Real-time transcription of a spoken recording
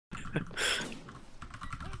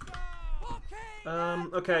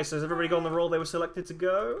Okay, so has everybody got on the roll they were selected to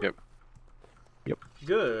go? Yep. Yep.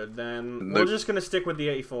 Good, then Nope. we're just gonna stick with the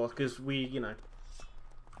 84, because we, you know,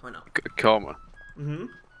 why not? Karma. Mm-hmm.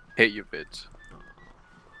 Hate your vids.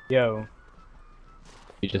 Yo.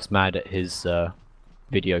 You're just mad at his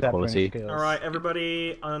video quality. Alright,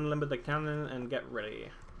 everybody unlimber the cannon and get ready.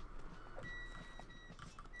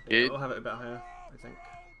 Yeah, we'll have it about here, I think.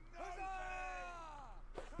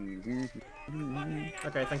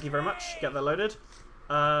 Okay, thank you very much. Get that loaded.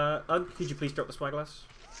 Ugg, could you please drop the spyglass?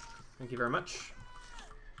 Thank you very much.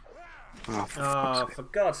 Oh, For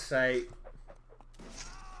God's sake.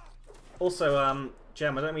 Also,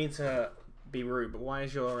 Gem, I don't mean to be rude, but why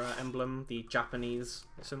is your emblem the Japanese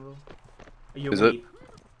symbol? Are you a Is it? weeb?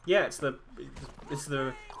 Yeah, it's the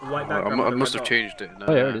white background. I with the must red have dot. changed it.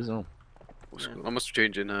 Oh yeah, it is. Oh. I must have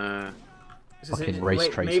changed in. This is Fucking it. race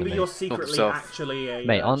Wait, tracer, maybe mate. you're secretly South. actually a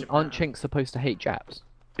Mate, aren't Japan. chinks supposed to hate Japs?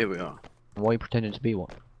 Here we are. Why are you pretending to be one?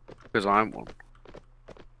 Because I'm one.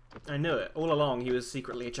 I knew it. All along, he was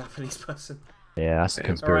secretly a Japanese person. Yeah, that's a Yeah.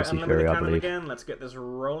 Alright, conspiracy unlimber theory, the I cannon believe. again. Let's get this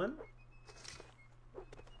rolling.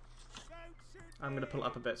 I'm gonna pull it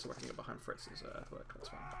up a bit so I can get behind Fritz's work. That's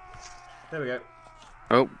fine. There we go.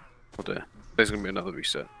 Oh, oh dear. There's gonna be another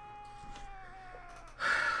reset.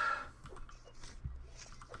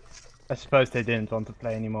 I suppose they didn't want to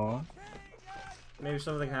play anymore. Maybe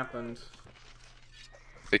something happened.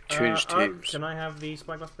 They changed teams. Can I have the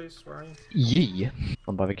spyglass, please? Where are you? Yeah.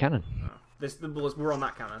 I'm by the cannon. Oh. We're on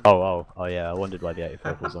that cannon. Oh yeah, I wondered why the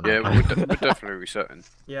 85 was on Yeah, that. we're definitely resetting.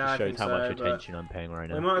 Yeah, I Shows think how so, much but attention I'm paying right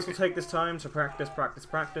we now. might as well take this time to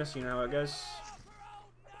practice. You know how it goes.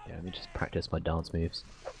 Yeah, let me just practice my dance moves.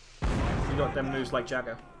 You got them moves like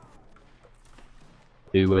Jagger.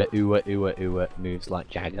 Ooh, moves like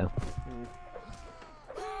Jagger.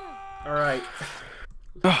 Alright.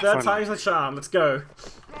 Oh, Third time's the charm, let's go.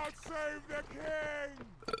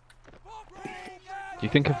 Do you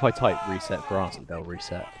think if I type reset for Arsenal, they'll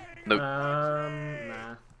reset? Nope.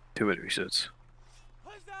 Nah. Too many resets.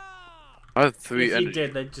 I had three If you energy.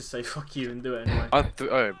 did, they'd just say fuck you and do it anyway.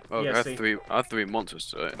 I had see. three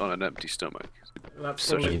monsters on an empty stomach. That's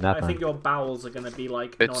such probably, a- I think your bowels are gonna be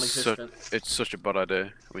like non-existent. It's such a bad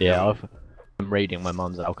idea. when Yeah, you're- I'm raiding my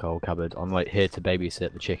mum's alcohol cupboard. I'm like here to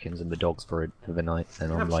babysit the chickens and the dogs for the night, and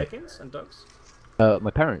You I'm have like, chickens and dogs? my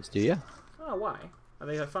parents do, yeah. Oh, why? Are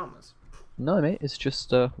they like farmers? No, mate, it's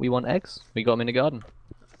just we want eggs. We got them in the garden.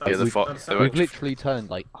 Yeah, the fo- that's they're We've actually- literally turned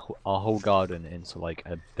like our whole garden into like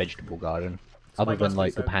a vegetable garden, other than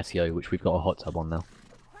like the patio, which we've got a hot tub on now.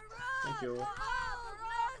 Thank you.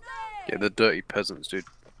 Yeah, the dirty peasants, dude.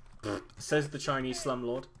 Says the Chinese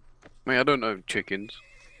slumlord. I mean, I don't own chickens.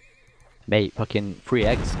 Mate, fucking 3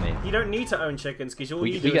 eggs, mate. You don't need to own chickens because all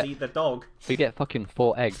We- you we do get- is eat the dog. We get fucking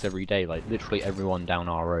 4 eggs every day. Like literally everyone down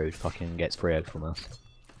our road fucking gets 3 eggs from us.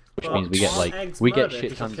 Which Well, means we get aren't like eggs we get murder shit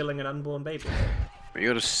if you're tons. killing an unborn baby. But you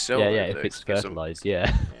gotta sell Yeah, those yeah, if eggs it's to get some fertilized,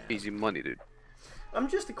 yeah. easy money, dude. I'm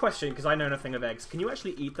just a question because I know nothing of eggs. Can you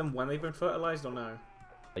actually eat them when they've been fertilized or no?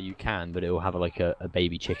 You can, but it will have like a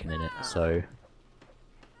baby chicken in it, Ah. so.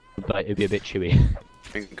 But it'd be a bit chewy.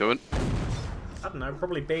 Think going? I don't know.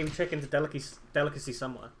 Probably baby chicken's a delicacy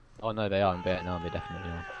somewhere. Oh no, they are in Vietnam. They definitely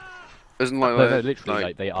are. Isn't like No, that, literally,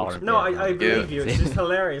 like they are. In No, I Vietnam. believe you. It's Yeah. just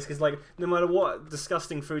hilarious because like no matter what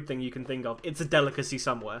disgusting food thing you can think of, it's a delicacy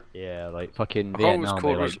somewhere. Yeah, like fucking I thought it was Vietnam. They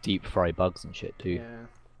called like deep fry bugs and shit too. Yeah.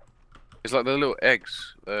 It's like the little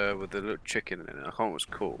eggs with the little chicken in it. I can't remember what it's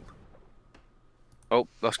called. Oh,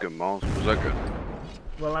 that's good, Miles. Was that good?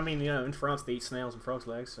 Well, I mean, you know, in France they eat snails and frogs'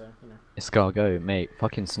 legs, so you know. Escargot, mate.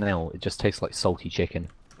 Fucking snail. It just tastes like salty chicken.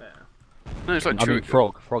 Yeah. No, it's like I mean, chewing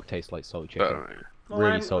gum. frog tastes like salty chicken. Better, right? Well,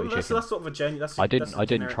 Really salty that's, chicken. that's sort of a genuine. I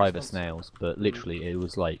didn't try the snails, but literally it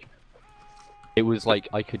was like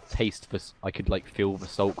I could taste I could like feel the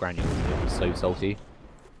salt granules. It was so salty.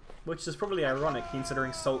 Which is probably ironic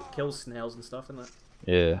considering salt kills snails and stuff, isn't it?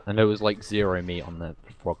 Yeah, and there was like 0 meat on the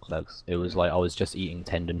frog legs. It was like I was just eating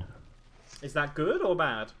tendon. Is that good or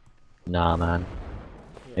bad? Nah, man.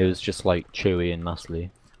 Yeah. It was just like chewy and muscly.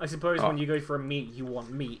 I suppose Oh. when you go for a meat, you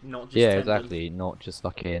want meat, not just Yeah, tendon. exactly. Not just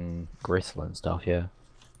fucking gristle and stuff. Yeah.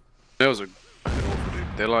 Snails are awful, dude.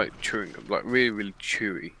 They're like chewing gum, like really, really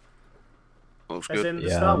chewy. That was As good. in the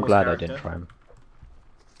Yeah, Star I'm Wars glad I character. didn't try them.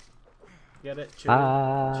 Get it? Chew Kill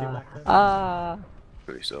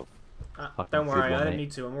yourself. fucking don't worry, good one, I don't mate.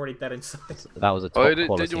 need to. I'm already dead inside. That was a top Oh, did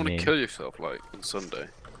quality you want to meme. kill yourself like on Sunday?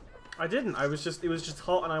 I didn't. It was just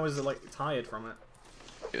hot and I was like tired from it.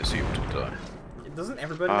 Yeah, so you want to die. Doesn't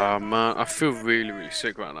everybody? Ah man, I feel really, really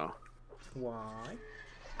sick right now. Why?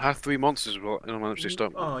 I had 3 monsters and I managed to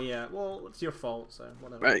stop. Oh yeah, well it's your fault, so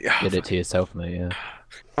whatever. Right, Did it to yourself, mate. Yeah.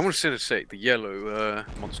 I'm gonna say the yellow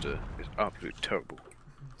monster is absolutely terrible.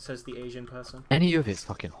 Says the Asian person. Any of it's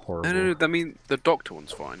fucking horrible. No, I mean the doctor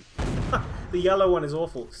one's fine. The yellow one is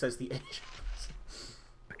awful, says the Asian person.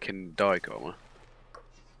 I can die, Karma.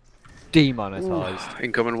 Demonetized.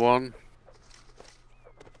 Incoming one.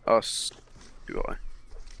 Us. Do I?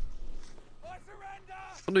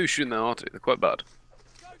 I knew shooting that arty. They're quite bad.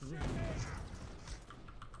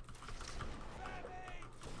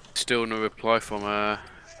 Still no reply from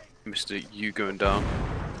Mr. You going down.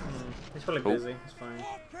 He's probably busy, it's fine.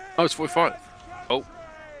 Oh, it's 45. Oh.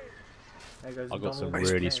 There goes I've got some Donald.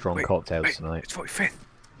 really strong cocktails tonight. It's 45th.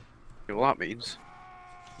 You know what that means?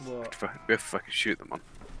 What? We have to fucking shoot them, man.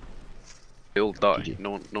 They all die. GG.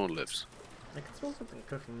 No one lives. I can smell something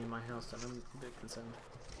cooking in my house and I'm a bit concerned.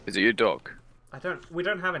 Is it your dog? We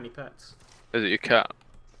don't have any pets. Is it your cat?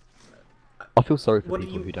 I feel sorry for What do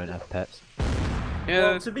people you- who don't have pets.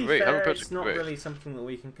 Yeah, Well, to be great. Having fair, pets it's is not great. really something that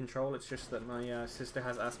we can control, it's just that my sister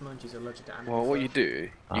has asthma and she's allergic to animals. Well, what you do?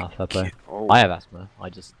 Fair play. Oh, I have asthma. I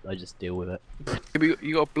just deal with it.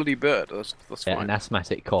 you got a bloody bird. That's Yeah, fine. an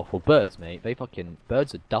asthmatic cough. Well, birds, mate.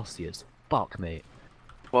 Birds are dusty as fuck, mate.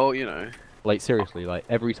 Well, you know. Like seriously, like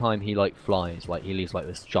every time he like flies, like he leaves like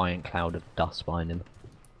this giant cloud of dust behind him.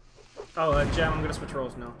 Oh, Jam, I'm gonna switch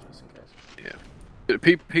roles now, just in case. Yeah.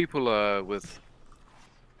 People with.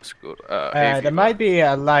 What's it called? There might be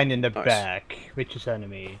a line in the Nice. back, which is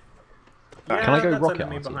enemy. Yeah, Can I go that's rocket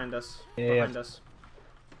enemy arty? behind us. Yeah. Behind us.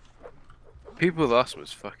 People with asthma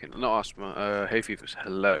is fucking. Not asthma, hay fever is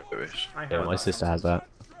hilarious. I have Yeah, my sister has that.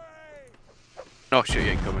 Oh shit,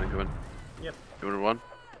 yeah, incoming. Yep. You wanna run?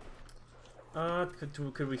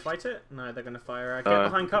 Could we fight it? No, they're gonna fire. Get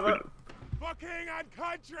behind cover. Booking on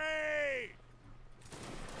country!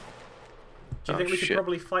 Do you think we could shit.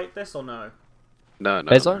 probably fight this or no? No.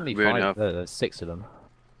 There's only we five. have. There's 6 of them.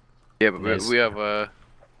 Yeah, but there's- we have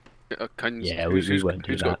can Yeah, we won't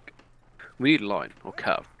do that. We need line or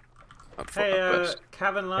cav. Hey, At best.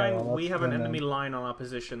 Cavan line, Yeah, we have an that's enemy line on our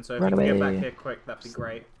position, so if Run you can get back away. here quick, that'd be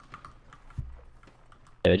great.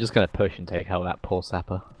 Yeah, they're just gonna push and take out that poor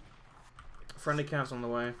sapper. Friendly Cav's on the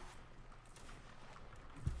way.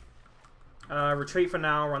 Retreat for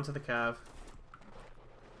now, run to the Cav.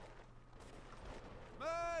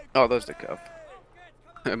 Oh, there's the cav.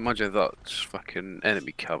 Imagine that's fucking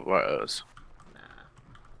enemy cav right at us. Nah.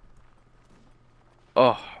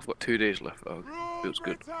 Oh, I've got 2 days left. Oh, feels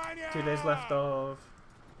good. 2 days left of...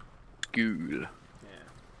 School. Yeah.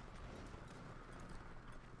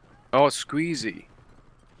 Oh, it's squeezy.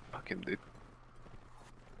 Fucking the.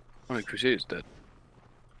 Oh, Crusader's dead.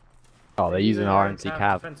 Oh, they're using RNC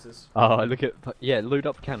cav. Defenses. Oh, look at yeah, load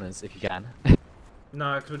up cannons if you can.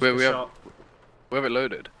 No, because Wait, we're we just have- shot. We have it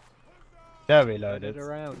loaded. They're reloaded.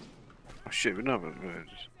 around. Oh shit, we never.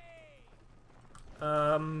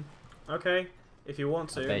 Okay. If you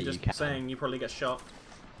want I to, bet you just can. saying you probably get shot.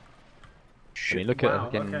 I Shit. mean, look Wow,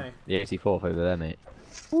 at fucking okay. the 84th over there, mate.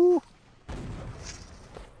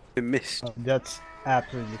 We missed. Oh, that's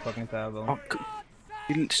absolutely fucking terrible. Oh,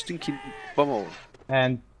 you stinking bumhole.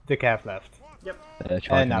 And the calf left. They're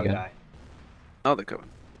trying And now we again. die. Now they're coming.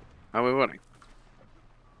 How are we running?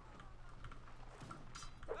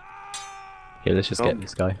 Yeah, let's just get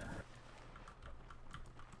this guy.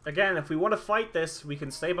 Again, if we want to fight this, we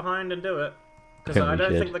can stay behind and do it. Because think I we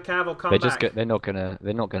don't should. think the Cav will come They're back. just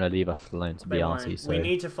they're not gonna leave us alone to be They won't. arsey. So We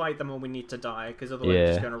need to fight them or we need to die, because otherwise they're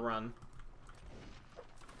just Yeah. going to run.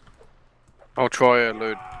 I'll try a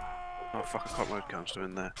load. Oh fuck, I can't load counter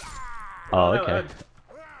in there. oh, No, okay.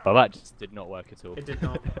 Well, that just did not work at all. It did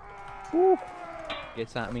not.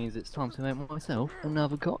 Guess that means it's time to make myself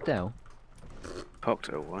another cocktail.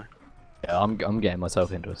 Cocktail, why? Yeah, I'm getting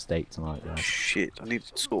myself into a steak tonight, guys. Shit, I need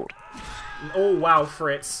a sword. Oh wow,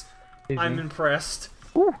 Fritz. I'm Easy. impressed.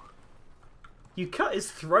 You cut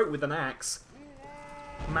his throat with an axe.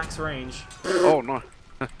 Max range. Oh no.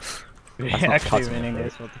 We're not actually cutting winning it,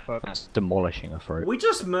 this, what the fuck. That's demolishing a throat. We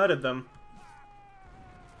just murdered them.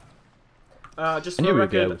 Just I for knew the we'd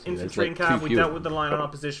be able record, to. There's, infantry and like, cav, two we few dealt of with the them. line on our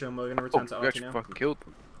position. We're going to Oh, return to we Archie actually now. fucking killed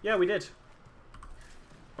them. Yeah, we did.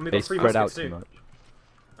 And we They got 3 spread out muskets too too. much.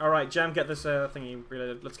 Alright, Jam, get this thingy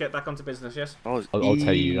reloaded. Let's get back onto business, yes? That was I'll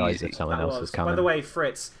tell you guys easy. if someone That else was. is coming. By the way,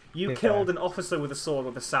 Fritz, you Yeah. killed an officer with a sword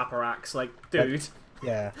with a sapper axe. Like, dude.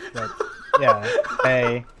 Yeah, but, yeah.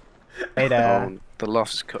 Hey. Hey there. Oh, the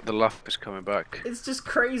laugh is coming back. It's just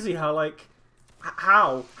crazy how, like...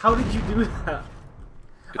 How? How did you do that?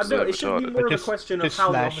 I know, it should be retarded. more of a Just- question of just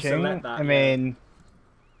how the officer slashing. let that. I mean,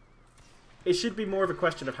 It should be more of a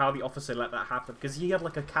question of how the officer let that happen, because he had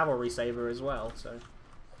like a cavalry saber as well, so...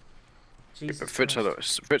 Jesus But Fritz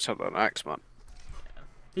had an axe, man.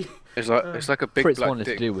 Christ. It's like a big Fritz black wanted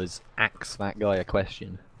dick. to do was axe that guy a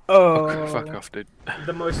question. Oh. Fuck off, dude.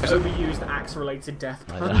 The most overused axe-related death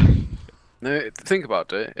I pun. know. No, think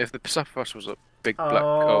about it. If the sacrifice was a big black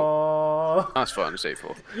coat, Oh. that's fine to say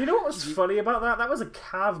for. You know what was funny about that? That was a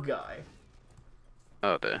cav guy.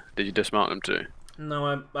 Oh dear. Did you dismount him too? No,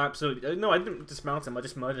 I absolutely... No, I didn't dismount him. I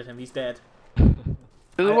just murdered him. He's dead.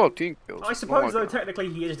 There's a lot of team kills. I suppose, Oh though, my God. technically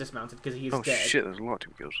he is dismounted because he is Oh dead. shit, there's a lot of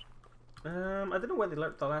team kills. I don't know where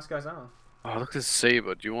the last guys are. Oh, look at this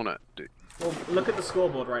saber. Do you want it? Dude, Well, look at the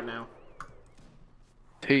scoreboard right now.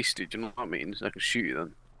 tasty. Do you know what that means? I can shoot you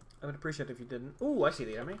then. I would appreciate it if you didn't. Ooh, I see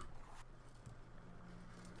the enemy.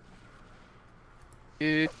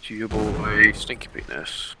 It's your boy, Stinky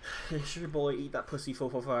Penis. It's your boy, eat that pussy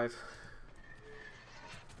 445.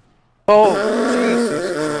 Oh,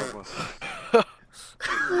 Jesus.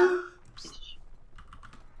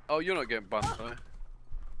 Oh, you're not getting banned, though.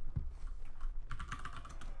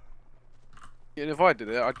 Yeah, if I did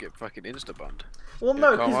it, I'd get fucking insta-banned. Well,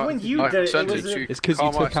 no, because Karma, when you I did it, it sent was... to you. It's because you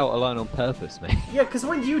Karma, took out a line on purpose, mate. Yeah, because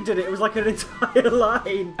when you did it, it was like an entire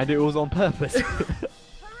line. And it was on purpose.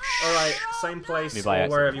 Alright, same place, Me by or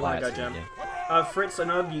wherever accident, you by want to go, accident, Jem. Fritz, I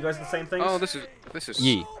know you guys are the same things. Oh, this is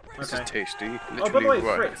Yee. This Okay. is tasty. Literally Oh, by the way,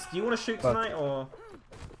 right. Fritz, do you want to shoot tonight, or...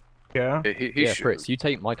 Yeah. Yeah, he Yeah, should. Fritz, you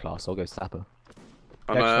take my class, I'll go sapper.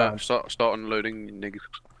 And, Next round. start unloading niggas.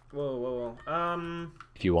 Whoa, whoa, whoa.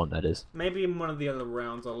 If you want, that is. Maybe in one of the other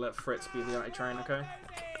rounds I'll let Fritz be the anti-train, okay?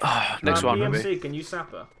 Next one, BMC, maybe. can you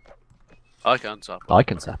sapper? I can't tap. I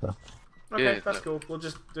can sapper. Okay, Yeah, that's no. cool. We'll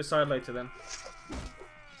just decide later then.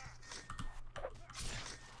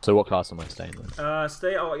 So what class am I staying with?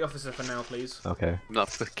 Stay out the officer for now, please. Okay. That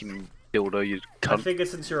fucking dildo, you I cunt. figure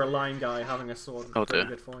since you're a line guy, having a sword is Oh, pretty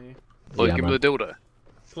dear. good for you. Well, Yeah, give man. me the dildo.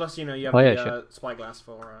 Plus, you know, you have Oh, yeah, the sure. spyglass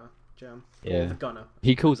for Jam. Yeah. Or the gunner.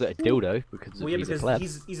 He calls it a dildo because Well, yeah, he's a because pleb.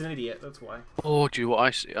 he's an idiot, that's why. Oh, do you know what I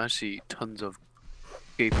see? I see tons of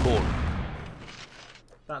gay porn.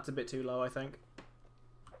 That's a bit too low, I think.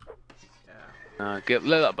 Yeah.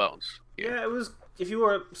 Let that bounce. Yeah, it was... If you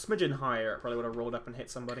were a smidgen higher, it probably would have rolled up and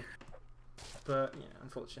hit somebody. But, yeah,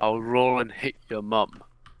 unfortunately. I'll roll and hit your mum.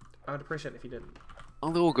 I would appreciate it if you didn't.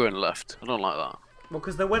 Oh, they're all going left. I don't like that. Well,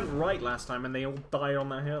 because they went right last time and they all died on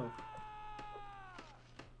that hill.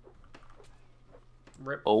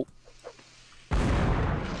 Rip. Oh.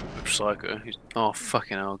 Psycho. Oh,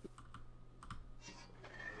 fucking hell.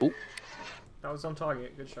 Oh, That was on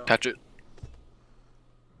target. Good shot. catch it.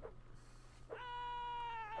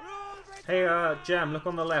 Hey, Jam, look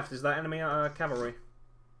on the left. Is that enemy cavalry?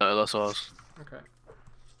 No, that's ours. Okay.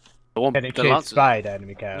 The one, Getting the chased Lancers. by the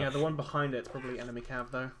enemy cav. Yeah, the one behind it's probably enemy cav,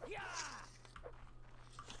 though.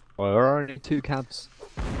 Well, there are only 2 cabs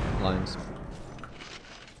lines.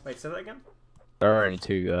 Wait, say that again? There are only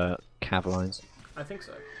 2 cav lines. I think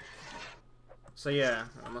so. So yeah,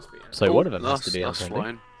 that must be it. So one of them has to be that's unfriendly.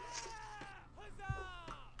 flying.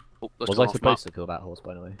 Oh, that's Was gone I off supposed map. to kill that horse,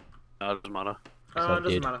 by the way? No, it doesn't matter. It I doesn't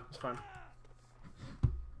did. matter. It's fine.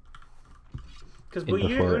 Because In we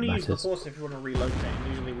before it only use the matters. horse if you want to relocate. And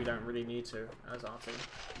usually we don't really need to as our team.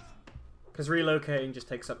 Because relocating just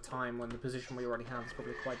takes up time when the position we already have is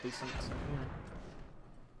probably quite decent. So yeah.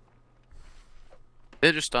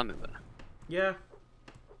 They're just standing there. Yeah.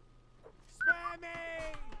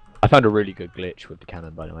 I found a really good glitch with the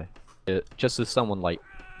cannon, by the way. Just as someone like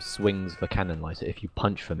swings the cannon lighter, if you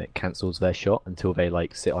punch them, it cancels their shot until they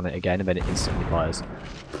like sit on it again, and then it instantly fires.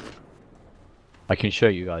 I can show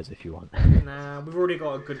you guys if you want. Nah, we've already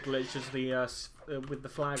got a good glitch as the with the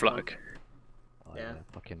flag. one. Flag. Oh, Yeah.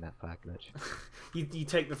 Fucking that flag glitch. You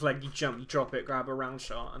take the flag, you jump, you drop it, grab a round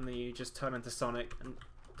shot, and then you just turn into Sonic and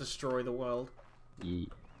destroy the world. Yeet.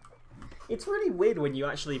 It's really weird when you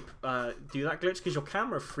actually do that glitch because your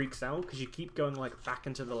camera freaks out because you keep going like back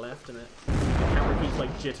and to the left and the camera keeps like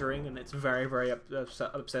jittering and it's very, very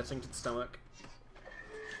upsetting to the stomach.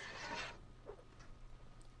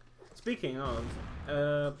 Speaking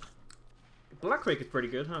of, Black Quake is pretty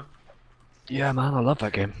good, huh? Yeah, man, I love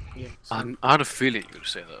that game. Yeah. I had a feeling you would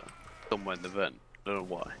say that somewhere in the event. I don't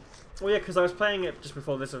know why. Well, yeah, because I was playing it just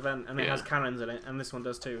before this event and it Yeah. has cannons in it, and this one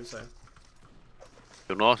does too. So.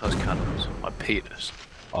 Your North has cannons. My penis.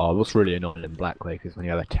 Oh, what's really annoying in Black Quake is when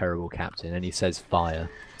you have a terrible captain and he says fire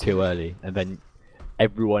too early, and then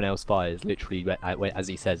everyone else fires literally as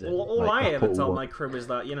he says it. All Like, I the ever portal tell wall. my crew is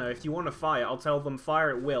that, you know, if you want to fire, I'll tell them fire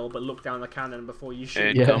at will, but look down the cannon before you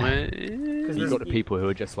shoot. Yeah. Incoming. You've got the people who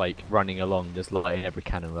are just like running along, just lighting every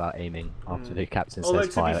cannon without aiming after the captain Although, says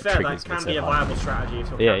to fire. be it fair, triggers that them can to be a fire. viable strategy if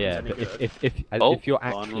your Yeah, captain's yeah, any but good. Oh, if you're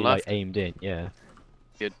on actually left. like aimed in, yeah.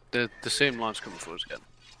 Yeah, the same line's coming for us again.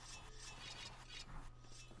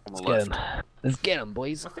 on the Let's left. get 'em. Let's get 'em,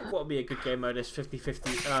 boys. I think what would be a good game mode is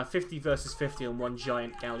 50-50, 50 versus 50 on one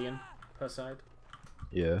giant galleon per side.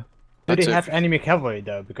 Yeah. Do That's they it. have enemy cavalry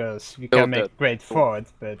though? Because you They're can make dead. great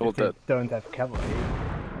forts, but All if they dead. don't have cavalry,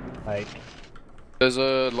 like There's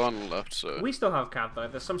a line on the left, so We still have cav though.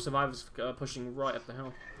 There's some survivors pushing right up the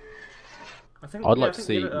hill. I think. I'd yeah, like I to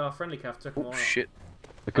think see- our friendly cav took them oh all out. shit.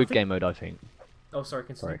 A good think- game mode, I think. Oh, sorry,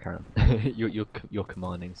 continue. Sorry, Karen. you're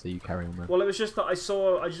commanding, so you carry on, man. Well, it was just that I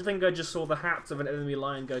saw. I just think I just saw the hats of an enemy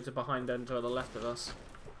lion go to behind and to the left of us.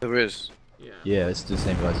 There is. Yeah. Yeah, it's the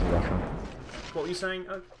same guys in Russia. What were you saying?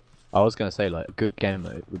 Oh, I was gonna say like a good game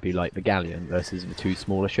mode would be like the galleon versus the two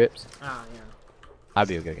smaller ships. yeah. That'd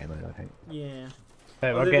be a good game mode, I think. Yeah. hey,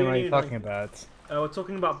 Oh, what they- game they are you need, talking like- about? We're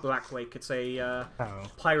talking about Blackwake. It's a Oh.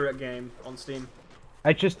 pirate game on Steam.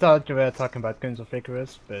 I just thought you were talking about Guns of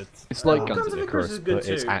Icarus, but It's like Guns Guns of of Icarus Icarus, is good but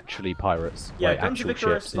it's too. actually pirates. Yeah, like Guns of actual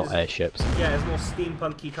Icarus ships, not is- airships. Yeah, it's more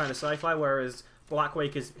steampunky kind of sci-fi, whereas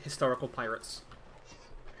Blackwake is historical pirates.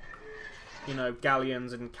 You know,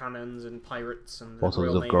 galleons and cannons and pirates and the Bottles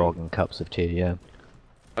Royal of Navy. grog and cups of tea, yeah.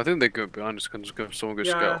 I think they go behind us because someone goes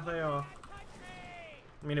Yeah, scout. they are.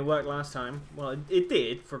 I mean, it worked last time. Well, it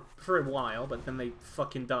did for a while, but then they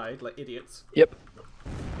fucking died like idiots. Yep.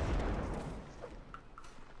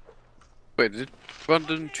 Wait, did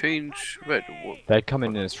London change red or what? They're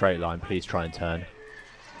coming in a straight line, please try and turn.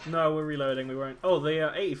 No, we're reloading. We won't. Oh, the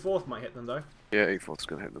 84th might hit them though. Yeah, 84th's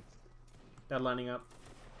gonna hit them. They're lining up.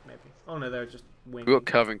 Maybe. Oh no, they're just winging. We got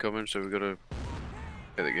Calvin coming, so we gotta.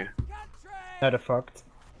 There they go. not a fucked.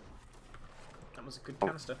 That was a good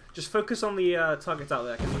canister. Just focus on the targets out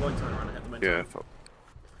there, because you won't turn around and hit them in Yeah, time. fuck.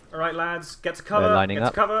 Alright, lads, get to cover. lining get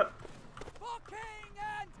up. to cover.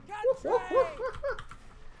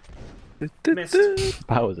 Missed.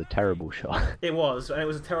 That was a terrible shot. It was, and it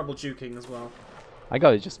was a terrible juking as well. I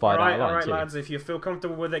got it just fired out Alright, of line alright, too. lads, if you feel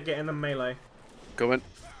comfortable with it, get in the melee. Go in.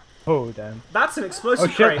 Oh damn. That's an explosive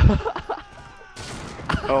Oh, shit. crate.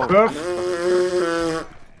 Oh,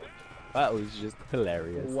 That was just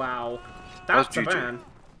hilarious. Wow. That's That's a GG. ban.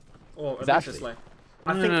 Or It's at least actually- it's like.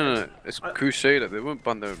 no, I think no. It's I- Crusader. They won't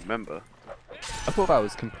ban their member. I thought that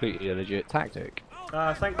was completely a legit tactic.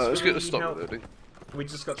 Thanks Let's for get the the stop help. loading. We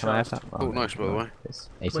just got Can I have charged. that? Oh, nice, by the way. It's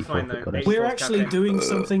We're fine, AC4, though. got it. We're We're actually Captain. doing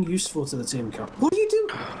something useful to the team, Cap. What do you do?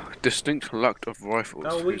 Distinct lack of rifles.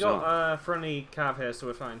 Oh, we Who's got that? friendly cav here, so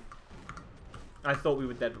we're fine. I thought we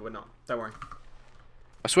were dead, but we're not. Don't worry.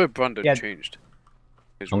 I swear Brandon Yeah. changed.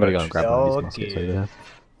 His I'm gonna go reg. and grab one of Oh, these muskets dear. over there.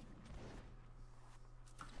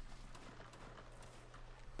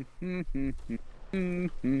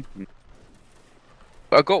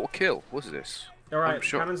 I got a kill. What's this? Alright,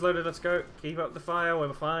 sure. cannons loaded, let's go. Keep up the fire,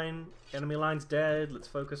 we're fine. Enemy line's dead, let's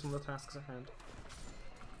focus on the tasks at hand.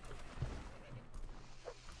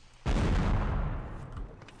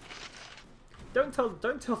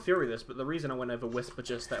 Don't tell Fury this, but the reason I went over Whisper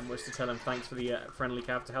just then was to tell him thanks for the friendly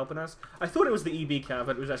cav to helping us. I thought it was the EB cav,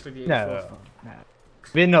 but it was actually the 84th. No, no.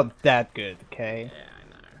 We're not that good, okay? Yeah, I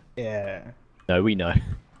know. Yeah. No, we know.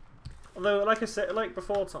 Although, like I said, like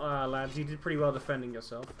before, lads, you did pretty well defending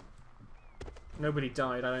yourself. Nobody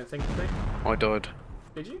died, I don't think, did they? I died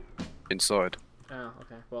Did you? inside. Oh,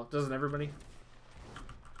 okay. Well, doesn't everybody?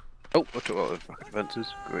 Oh, I took out the fucking fences.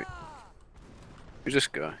 Great. Who's this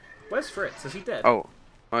guy? Where's Fritz? Is he dead? Oh,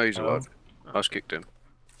 he's Oh. alive. Oh. I was kicked him.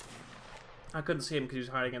 I couldn't see him because he was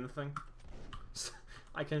hiding in the thing.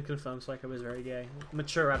 I can confirm Psycho was very gay.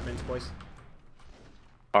 Mature admins, boys.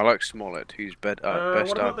 I like Smollett. He's best What out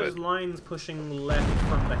about bed. those lines pushing left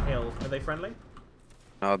from the hill? Are they friendly?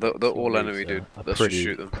 No, they're all enemy, dude. Let's just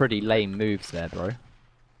shoot them. Pretty lame moves there, bro.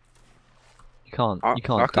 You can't I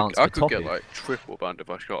dance could to top get it. like triple banned if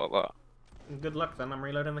I shot at that. Good luck then, I'm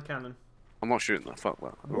reloading the cannon. I'm not shooting that. Fuck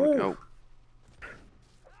that. Ooh.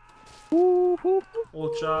 Oh.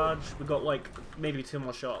 All charge. We got like maybe 2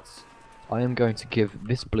 more shots. I am going to give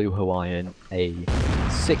this blue Hawaiian a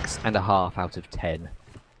 6.5 out of 10.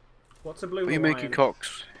 What's a blue What are you Hawaiian? making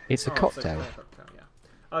cocks? It's a Oh, cocktail. It's a cocktail, yeah.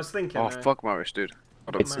 I was thinking. Oh fuck Marius, dude.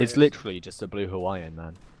 I don't, It's Marius. literally just a blue Hawaiian,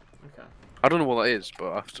 man. Okay. I don't know what that is,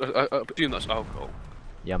 but I presume that's alcohol.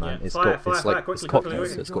 Yeah, man. Yeah, It's fire, got fire, it's fire, like quickly, it's quickly, cocktail,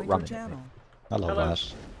 quickly. so it's got rum in it. Hello, Hello.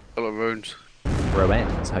 lads. Hello, Rones. Rowan,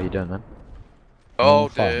 how you doing, man? Oh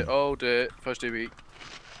fine. dear, oh dear. First DB.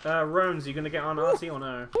 Rones, you gonna get on RT or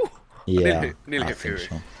no? Yeah, nearly I hit think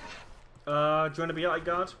Fury. so. Do you wanna be out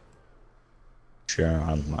guard? Sure,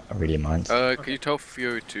 I really mind. Can you tell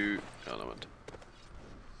Fury to element?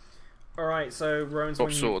 Alright, so Rones, Pop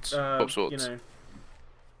when swords, you, pop swords. you know,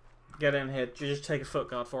 get in here, you just take a foot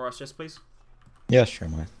guard for us, just please. Yeah, sure,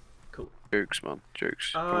 mate. Jokes, man.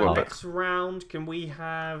 Jokes. Forgot about- Next round, can we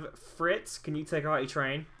have Fritz? Can you take Artie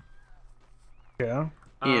Train? Yeah.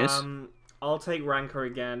 Yes. I'll take Ranker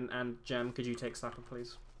again, and Gem, could you take Sapper,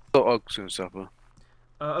 please? Thought Uggs and Sapper.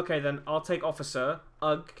 Okay, then I'll take Officer.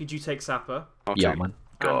 Ugg, could you take Sapper? I'll Yeah, take man.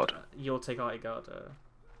 Guard. And, you'll take Arty Guard.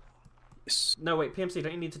 Yes. No, wait, PMC,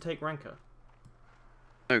 don't you need to take Ranker?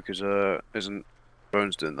 No, because isn't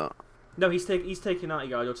Bones doing that? No, he's taking Arty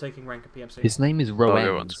Guard, you're taking Ranker, PMC. His name is yeah,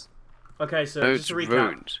 Rowan's. Okay, so No, just to it's recap.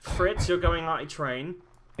 Runes. Fritz, you're going Arty Train.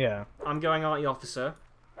 Yeah. I'm going Arty Officer.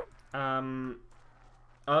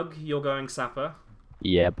 Ugg, you're going Sapper.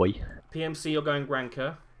 Yeah, boy. PMC, you're going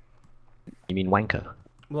Ranker. You mean wanker?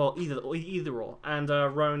 Well, either or. And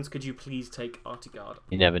Roans, could you please take Arty Guard?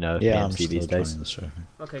 You never know. with Yeah, I'm PMC still these days. trying, so.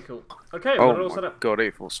 Okay, cool. Okay, we've got it all Oh set my up. god,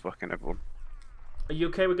 Evil's fucking everyone. Are you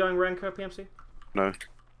okay with going Ranker, PMC? No.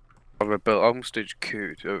 I'm stage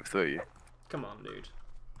Q to overthrow you. Come on, dude.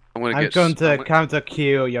 I'm gonna I'm get. going to I'm gonna- counter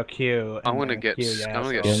Q your Q. I'm and gonna then get. Q your I'm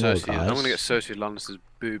gonna get asshole. Yeah, no, Cersei. I'm gonna get guys. Cersei Lannister's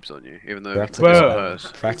boobs on you, even though it Practically. isn't Whoa.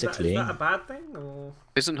 hers. Practically. Is that a bad thing? Or...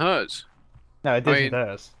 Isn't hers? No, it I isn't mean-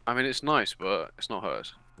 theirs. I mean, it's nice, but it's not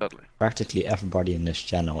hers. Sadly. Practically everybody in this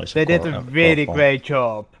channel is They did cor- a really corporal. great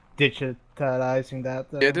job digitalizing that.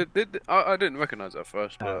 Yeah, I didn't recognize that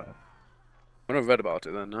first, but Uh, when I read about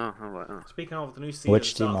it, then I'm like, oh. Speaking of, the new season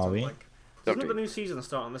Which team starts are on, we? like... Doesn't the new season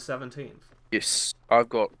start on the 17th? Yes, I've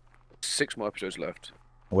got 6 more episodes left.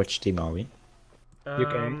 Which team are we?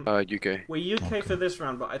 UK. We're UK Okay. for this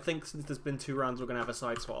round, but I think since there's been 2 rounds, we're going to have a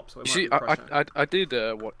side swap, so it You might see, be crushing. I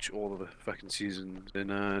did watch all of the fucking seasons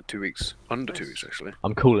in 2 weeks. Under 2 weeks, actually.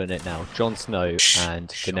 I'm calling it now. Jon Snow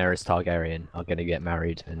and Shut Daenerys Targaryen are going to get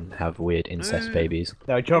married and have weird incest babies.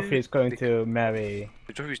 no, Joffrey is going to marry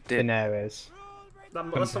The Joffrey's dead. Daenerys.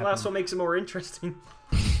 That's what makes it more interesting.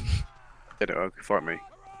 Get it, okay, fight me.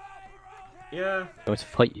 Yeah. Going to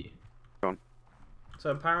fight you. So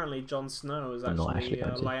apparently Jon Snow is I'm not actually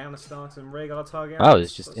actually going Lyanna Stark and Rhaegar Targaryen. Oh,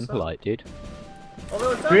 it's just That's- impolite, dude.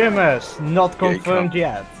 Although it's Rumors not Yeah, you confirmed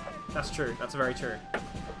yet. That's true. That's very true.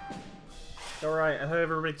 Alright, I hope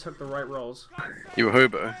everybody took the right rolls. You were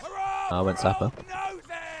hobo. I went Sapper.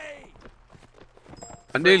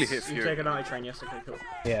 I nearly hit You Fury. take an Arty Train, yes? Okay, cool.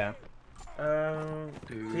 Yeah.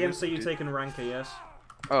 PMC, you taking Ranker, yes?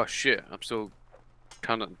 Oh shit, I'm still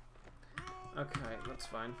cannon. Okay, that's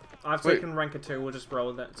fine. I've Wait. taken Ranker too, we'll just roll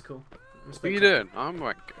with it, it's cool. What are you doing? I'm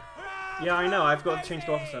Ranker. Yeah, I know, I've got to change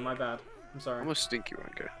to officer, my bad. I'm sorry. I'm a stinky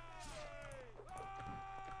Ranker.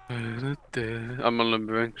 I'm a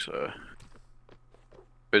lumbering, so.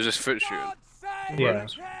 But is this Fritz shooting? Yeah.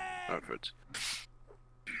 Oh, Fritz.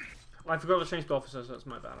 I forgot to change to officer, so it's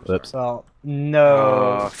my bad. I'm Whoops. sorry. Well,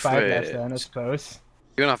 no Oh, fight left then, I Fritz. suppose.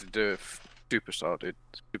 You're gonna have to do it super style, dude.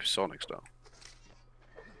 Supersonic style.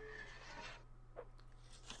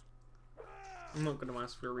 I'm not going to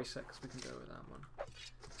ask for a reset because we can go with that one.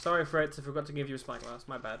 Sorry, Fritz, I forgot to give you a spyglass,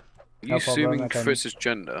 my bad. Are No you problem, assuming I can- Fritz's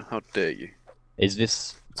gender? How dare you? Is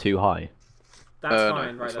this too high? That's No,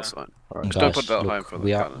 fine, right there. that's fine. Alright. Just don't put that high in front of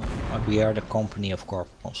we the are cannon. we are the company of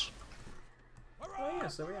corporals. Oh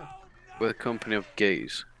yes, there we are. We're the company of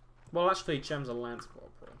gays. Well, actually, Gem's a Lance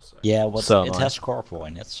Corporal, so... Yeah, but So it am I. has corporal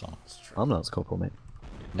in it, so That's true. I'm Lance Corporal, mate.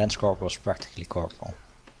 Lance corporal is practically corporal.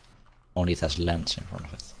 Only it has lance in front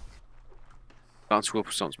of it. Lance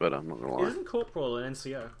Corporal sounds better, I'm not gonna lie. Isn't Corporal an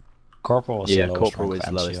NCO? Corporal is Yeah, the lowest Corporal rank is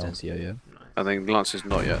for lowest NCO. NCO, yeah. Nice. I think Lance is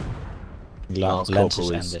not yet. Lance Lance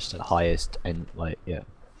Corporal is is enlisted. highest and like yeah,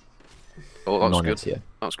 Oh, that's good. non-NCO.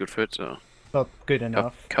 That's good for it. Not good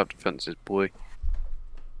enough. Captain Fence's boy.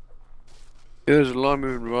 Yeah, there's a line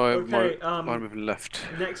moving right, Okay, line moving left.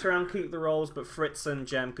 Next round, keep the rolls, but Fritz and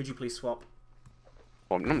Gem, could you please swap?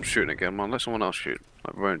 Oh, I'm not shooting again, man. Let someone else shoot.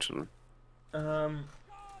 Like Rowan something.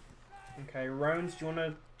 Okay, Roans, do you want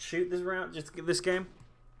to shoot this round? Just this game?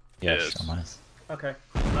 Yes. Sure, mate. Okay.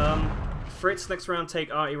 Fritz next round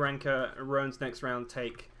take Arty Ranker, Roans next round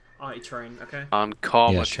take Arty Train, okay? And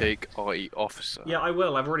Karma Yeah, sure. take RE Officer. Yeah, I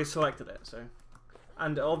will. I've already selected it, so.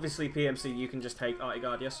 And obviously, PMC, you can just take Arty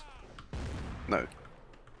Guard, yes? No.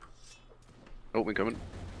 Oh, we coming.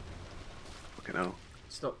 Fucking hell.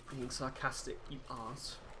 Stop being sarcastic, you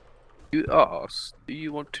arse. You asked, do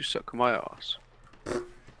you want to suck my ass?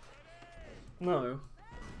 No.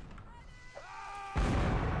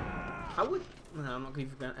 How would... No, I'm not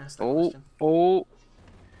even going to ask that Oh, question. oh,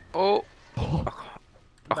 oh. I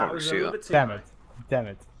That can't really was a see little that. bit too Damn high. it. Damn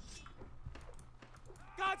it.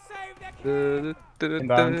 God save the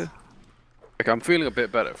Inbound. Okay, I'm feeling a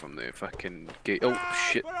bit better from the fucking gate. Oh,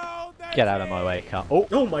 shit. Get out of my way, cut. Oh,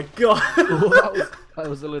 Oh my god! that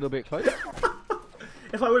was a little bit close.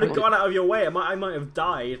 If I would have gone out of your way, I might have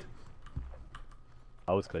died.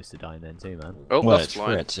 I was close to dying then too, man. Oh, Well, that's it's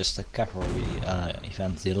flying. Fritz, it's the cavalry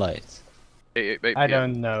event delayed. 8 I PM.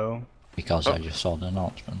 don't know. Because I just saw the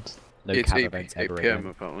announcement. No it's cav 8, events 8 ever PM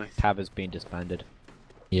again. apparently. Cav has been disbanded.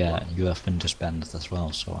 Yeah, you have been disbanded as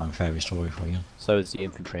well, so I'm very sorry for you. So is the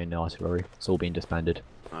infantry and the artillery. It's all been disbanded.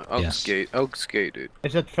 I'll Yes. skate, dude.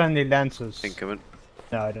 Is it friendly lances? Incoming.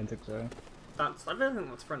 No, I don't think so. I don't think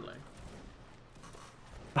that's friendly.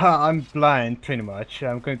 I'm blind, pretty much.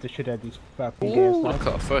 I'm going to shoot at these fucking gas Look lights.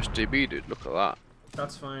 at that first GB, dude. Look at that.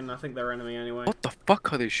 That's fine. I think they're enemy anyway. What the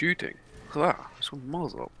fuck are they shooting? Look at that. It's one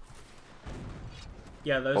miles up.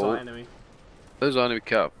 Yeah, those Oh. are enemy. Those are enemy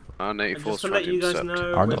cap. And And 84 just to let you guys intercept.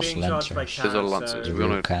 know, Are we're those being charged by lancers? Those are Cav, lancers, so... we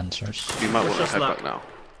wanna- Real cancers. You might Wish want to us head luck. back now.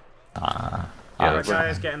 Ah. Yeah, Alright bro.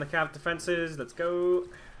 guys, get in the Cav defenses, let's go.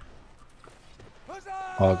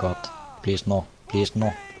 Oh god. Please no. Please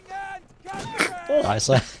no. Oh, I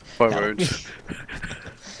say. 5 rounds.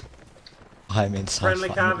 I'm inside. friendly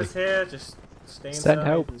Cav finally. is here, just stay Send inside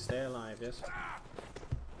help. and stay alive, yes?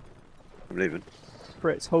 I'm leaving.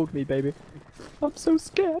 Brits, hold me, baby. I'm so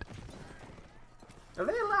scared. Are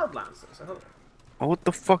they allowed lancers? Oh, what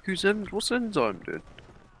the fuck? What's enzyme, dude?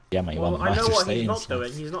 Yeah, man, you Well, want I me know to what stay he's not inside.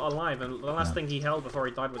 doing, he's not alive, and the last Yeah. thing he held before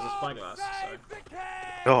he died was a spyglass, so...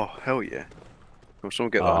 Oh, hell yeah. Will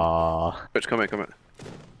someone get that? Ah, Bitch, come in.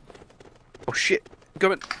 Oh shit!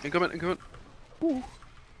 Incoming! Oh.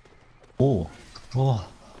 Oh. Oh.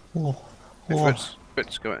 Hey, Oh.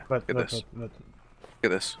 Fritz, come here. But, Get this. Get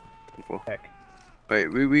this. heck. Wait,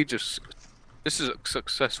 we just... This is a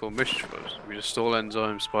successful mission for us. We just stole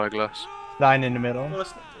enzyme, spyglass. Line in the middle. Well,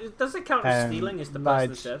 does it count as And stealing? Is the person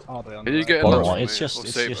lights dead? all the way on Can the you right. get a Oh, lance no, for it's me, just or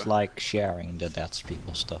it's saber? just like sharing the dead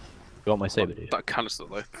people stuff. you want my saber, do you? That canister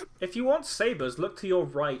though. If you want sabers, look to your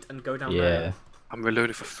right and go down Yeah. there. I'm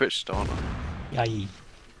reloading for Fritz, aren't I? Yay.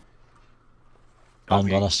 I'm Okay.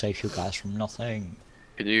 gonna save you guys from nothing.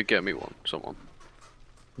 Can you get me one? Someone?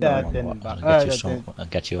 That No, didn't I'll bounce. get you That some. didn't I'll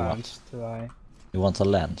get you one. bounce too high. You want a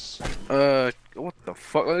lens? What the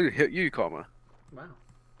fuck? I didn't hit you, Karma. Wow.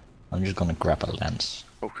 I'm just gonna grab a lens.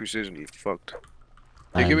 Oh, Crusader, you fucked.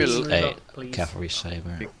 And give me a Move l- up, please. cavalry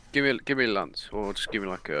saber. Give me a lance, or just give me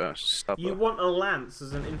like a stabber. You want a lance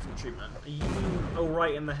as an infantryman? Are you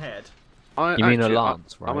alright in the head? You mean a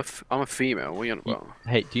lance, I'm right? I'm a female. What are you on about?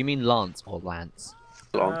 Hey, do you mean lance or lance?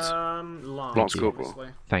 Lance. Lance, Lance corporal. obviously.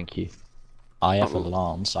 Thank you. I have a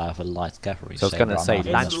lance. I have a light cavalry So I was saber. gonna I'm say not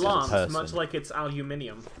lance It's as a lance, person. much like it's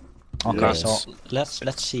aluminium. Okay, Lance. so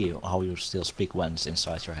let's see how you still speak when it's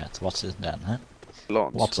inside your head. What's it then, huh?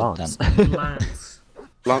 Lance. What's Lance. it then? Lance.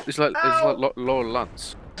 Lance. It's like Laurel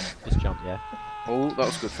Lance. Just jump, yeah. Oh, that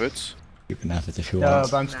was good, Fritz. You can have it if you No,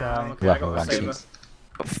 want. bounce too Now, high. okay, I got my Rubber saber. ranks.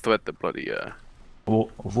 I'll thread the bloody Who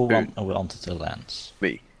wanted the lens?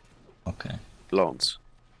 me, Okay. Lance.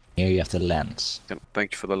 Here you have the lens.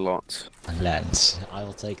 Thank you for the lance. Lens. I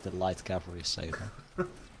will take the light cavalry saber.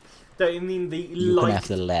 Don't you mean the You can light have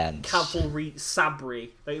the lens. cavalry sabri?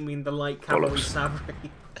 Don't you mean the light cavalry Bollocks. sabri?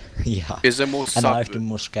 Yeah. Is there more And I have the sabbers?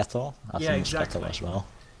 musketto. I have Yeah, the musketto exactly. as well.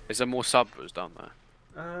 Is there more sabbers down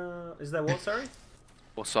there? Is there what, sorry?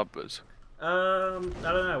 Or sabbers? I don't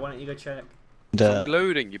know, why don't you go check? I'm The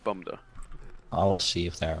loading, you bumder. I'll see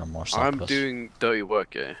if there are more sappers. I'm doing dirty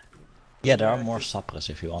work here. Yeah, there are more sappers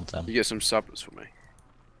if you want them. You get some sabbers for me.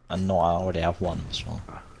 And no, I already have one, so.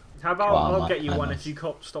 How about Well, I'll get you I one know. if you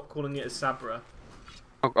stop calling it a sabra?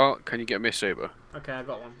 Can you get me a saber? Okay, I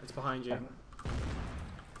got one. It's behind you.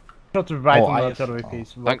 Not right Oh, on I the have- artillery oh.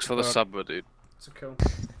 piece. Thanks for the What- sabber, dude. It's cool.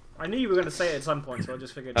 I knew you were going to say it at some point, so I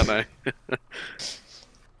just figured. I know. I'm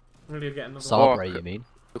going to get another one. Sabra, Fuck. you mean?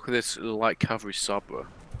 Look at this light cavalry sabber.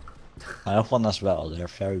 I have one as well. They're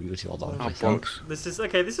very beautiful, though. Oh, I think. bollocks. This is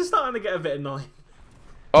okay. This is starting to get a bit annoying.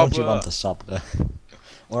 Don't you Sabber. want a sabra?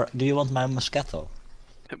 Or do you want my musketto?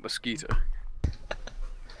 Mosquito.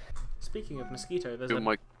 Speaking of mosquito, Oh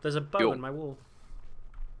my, there's a bow yo. in my wall.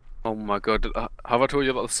 oh my god. Have I told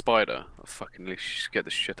you about the spider? I fucking scared the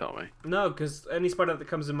shit out of me. No, because any spider that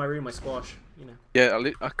comes in my room, I squash. You know.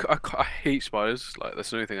 Yeah, I hate spiders. Like, that's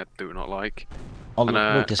the only thing I do not like. Oh, And,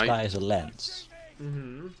 look, this I- guy has a lens.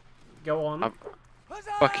 Go on. I've-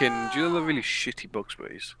 Fucking, do you know the really shitty bug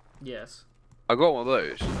sprays? Yes. I got one of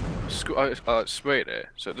those. I sprayed it,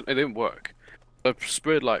 so it didn't work. I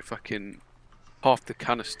sprayed like fucking half the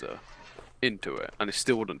canister into it, and it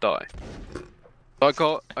still wouldn't die.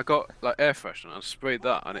 So I got like air freshener, and I sprayed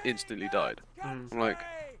that, and it instantly died. I'm like,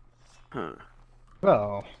 huh,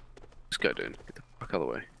 Well, let's go, dude. Get the fuck out of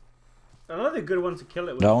the way. Another good one to kill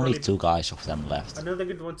it with. There are only probably- 2 guys of them left. Another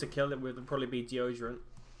good one to kill it with would probably be deodorant.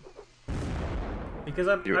 Because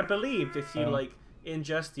I believe if you like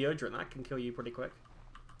ingest deodorant, that can kill you pretty quick.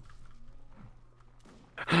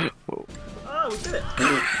 Whoa. Oh, we did it!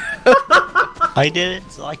 I did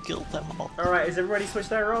it, so I killed them all. Alright, has everybody switched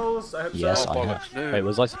their roles? I hope Yes, so. I have. bollocks, no. Wait,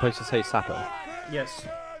 was I supposed to say sapper? Yes.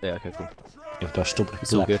 Yeah, okay, cool. If they're stupid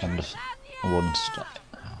It's all good. platforms, one step.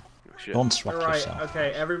 Shit. Don't swap Alright, yourself.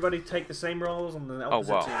 okay, everybody take the same roles on the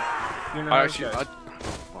opposite wow. team. You know I how it actually, goes.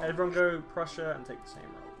 I, Everyone go Prussia and take the same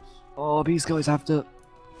roles. Oh, these guys have to.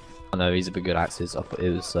 I know these are the good axes. I thought it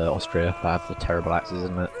was Austria that have the terrible axes,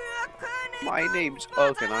 isn't it? my name's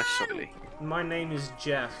Ergen, I suddenly. My name is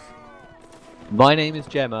Jeff. My name is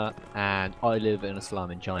Gemma, and I live in a slum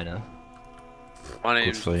in China. My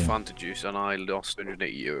name's for you. Fanta Juice, and I lost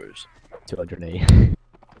 180 euros. 280.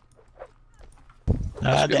 The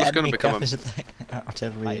that's gonna enemy become a- cap is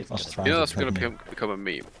artillery It's was gonna- trying You know to that's gonna threaten me. become a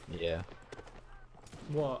meme. Yeah.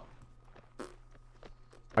 What?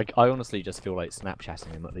 I honestly just feel like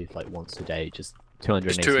Snapchatting him at least like once a day, just 280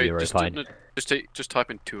 Just 280. euro Just, fine. no, just type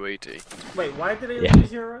in 280. Wait, why did they Yeah. lose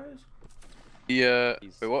euros? He He's-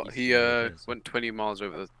 wait, what? he's He serious. went 20 miles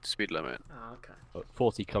over the speed limit. Oh, okay.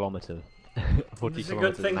 40 kilometer. 40 It's a good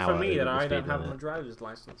kilometers thing an for hour me that over the I don't speed have my limit. driver's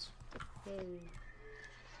license. You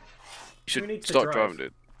should needs to start drive? driving,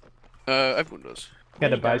 dude. Everyone does. Get There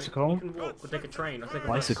a you go. bicycle. You can walk or take a train or take a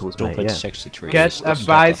Bicycles, Stupid mate, yeah. 63. Get Just a get the fuck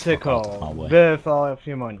bicycle out of my way. with all of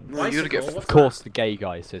your money. No, you gotta get. Bicycle? Of course, the gay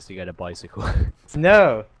guy says to get a bicycle.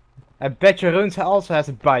 No, I bet Jeroen also has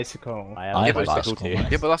a bicycle. I have I a have a bicycle bicycle, too.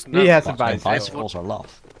 mate. Yeah, but that's He not. has a But bicycle. bicycles are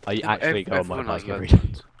love. I actually go on my everyone bike has every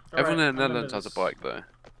that. day. Everyone in Alright, the Netherlands has a bike, though.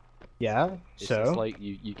 Yeah, It's so just like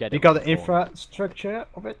you get it. you got on the the floor. infrastructure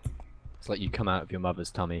of it. It's like you come out of your mother's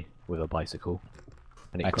tummy with a bicycle,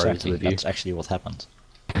 and it grows Exactly, with you. that's actually what happened.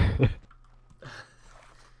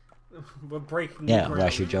 We're breaking Yeah, the ground.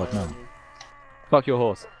 where's your joke now? Fuck your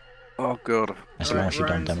horse. Oh god. As long as you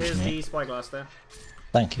don't damage here's me. the spyglass there.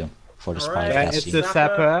 Thank you for the Alright. spy Yeah, Yes, it's glassing. the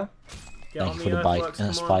sapper. Get Thank on you the for the bike earthworks, come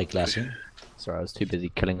on. spy glassing. Sorry, I was too busy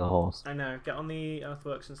killing a horse. I know, get on the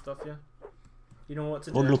earthworks and stuff, yeah? You know what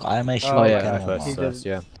to Oh do. look, I'm a Oh, shooter Oh yeah, cannon. first, He first,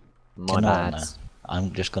 yeah. My Cannon. bad.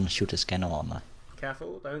 I'm just gonna shoot his cannon on there.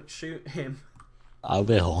 Careful, don't shoot him. I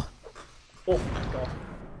will. Oh my god.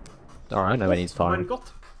 Alright, I know when he's Mein firing.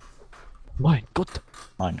 Gott. My god.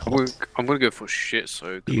 Mine I'm gonna go for shit,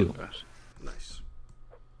 so good You. luck, guys. Nice.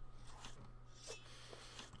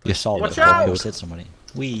 You saw Watch it before out! you hit somebody.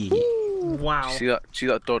 Wee. Wow. See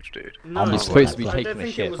that dodge, dude? No, I'm You're supposed to be I taking don't a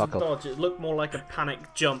think shit, it was fuck a off. dodge, it looked more like a panic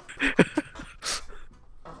jump.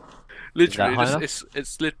 Literally, high enough? it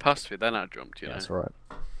slid past me, then I jumped. You know. That's right.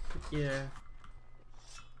 Yeah.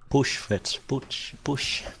 Push, Fritz. Push,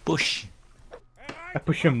 push, push. I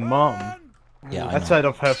push your mom Yeah, I know. outside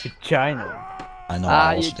of her vagina. I know. Ah,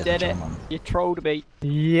 I also you did did a it. German. You trolled me.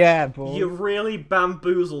 Yeah, boy. You really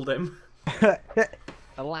bamboozled him.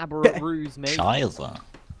 Elaborate ruse, mate. Child.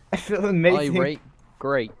 I feel amazing. Irate.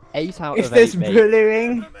 Great. 8 out Is of 8, this mate.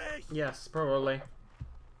 bullying? Yes, probably.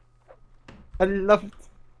 I love it.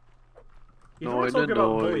 You don't want to No, talk about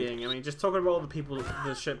no. bullying. I mean, just talking about all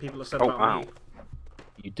the shit people have said Oh, about ow. me.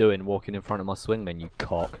 You doing walking in front of my swingman, you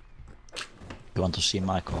cock. You want to see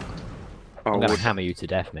my cock? Oh, I'm gonna would- hammer you to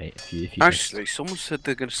death, mate. If you actually, someone said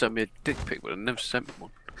they're gonna send me a dick pic, but they never sent me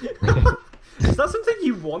one. Is that something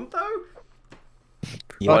you want, though?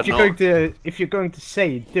 Well, Why if you're not? going to say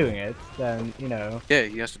you're doing it, then you know Yeah,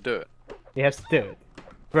 he has to do it. he has to do it.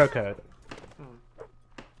 Bro code.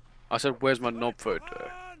 I said, "Where's my knob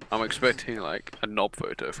photo?" I'm expecting like a knob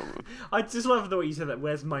photo from him. I just love the way you said that.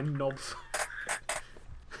 Where's my knob?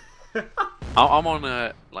 I'm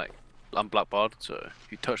on I'm black barred, so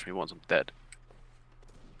if you touch me once, I'm dead.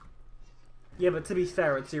 Yeah, but to be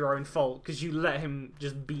fair, it's your own fault because you let him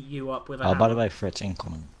just beat you up with a Oh, hammer. by the way, Fritz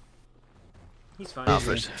incoming. He's fine.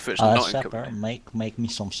 Fitz not Sapper, incoming. make me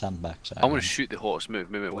some sandbags. I'm gonna shoot the horse. Move.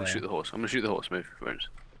 I'm gonna Where? shoot the horse. I'm gonna shoot the horse. Move. Friends.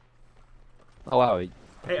 Oh wow. he-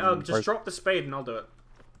 Hey, just drop the spade and I'll do it.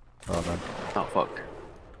 Oh, man. Oh fuck.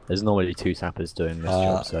 There's normally 2 sappers doing this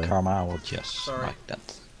job, so. Karma will just Sorry. like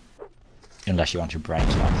that. Unless you want your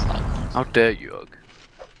brains out. Like, How dare you, Ugg?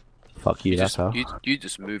 Fuck you, that's how. You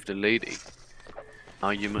just moved a lady. Now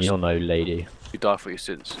you must You're no lady. you die for your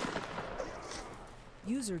sins.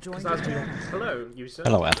 User joined 'Cause your that's me. channel. Hello, user.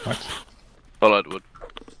 hello, Edward. Hello, Edward.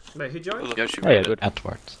 Wait, who joined? You actually Hey, made it.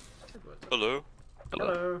 Edward. Edward. Hello.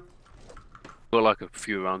 Hello. Got like a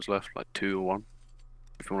few rounds left, like 2 or 1.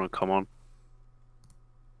 If you want to come on.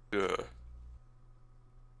 Yeah.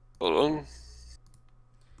 Hold on. I think-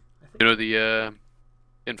 You know the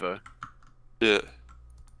info. Yeah.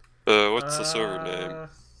 What's the server name?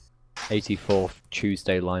 84th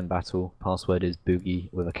Tuesday line battle. Password is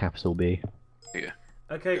boogie with a capital B.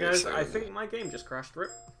 Okay, guys, Yes, I think my game just crashed.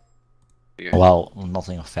 Rip. Okay. Well,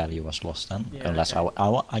 nothing of value was lost then, Yeah, unless okay.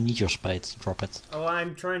 I need your spade. Drop it. Oh,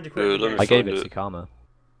 I'm trying to Yeah, quit the let game. me I gave find it it. to Karma.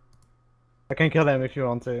 I can kill him if you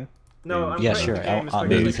want to. No, I'm Yeah, quitting sure, the game as I'll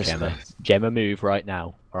quick as I move can. his Gemma. Gemma, move right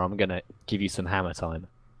now, or I'm gonna give you some hammer time.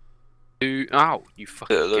 Ow, you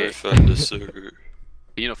fucking Yeah, let me gay. find the server. Can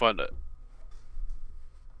you not find it?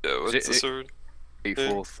 Yeah, Is what's it- the server?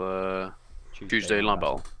 4th Tuesday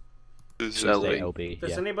Linebattle. Is LB. LB,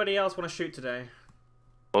 Does yeah. anybody else want to shoot today?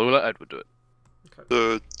 Well, we'll let Edward do it.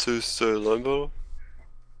 the Tuesday Linebattle?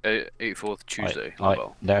 84th Tuesday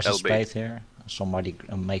Linebattle. There's a LB. spade here. Somebody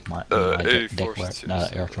make my, Uh, deck 84th work.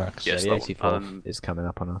 Tuesday. Earthworks. Yes, Yeah, the that 84th one. is coming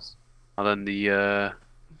up on us. And then the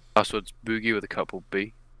password's Boogie with a capital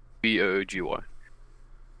B. B-O-O-G-Y.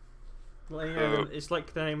 Well, yeah, then it's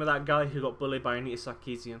like the name of that guy who got bullied by Anita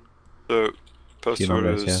Sarkeesian. So, password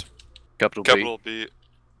numbers, is Capital capital B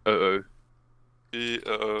B-O-O-G-Y. B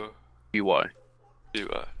O B Y.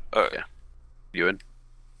 Alright. Yeah. You in?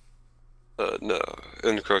 No,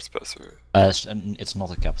 incorrect password. It's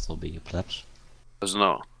not a capital B, plebs. There's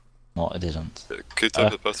no. No, it isn't. Can you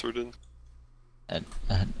type the password in?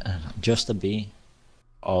 Just a B.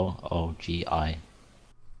 O-O-G-I.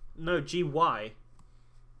 No, GY.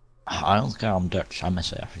 I don't care, I'm Dutch. I may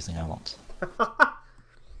say everything I want.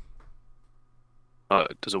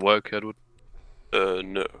 Does it work, Edward?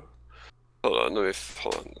 No. Hold on,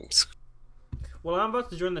 hold on. Well, I'm about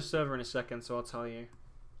to join the server in a second, so I'll tell you.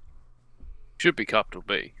 Should be capital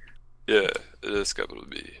B. Yeah, it is capital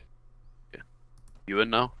B. You in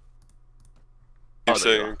now? Keep there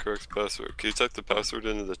saying you are. incorrect password. Can you type the password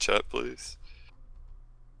into the chat, please?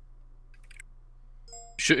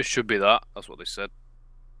 It should be that. That's what they said.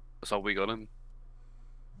 That's how we got in.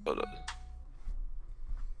 Hold on.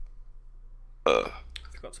 I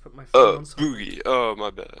forgot to put my phone on silent. Boogie. Oh,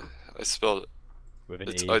 my bad. I spelled it. With an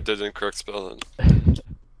It's, E. I did incorrect spelling.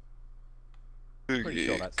 Pretty Boogie.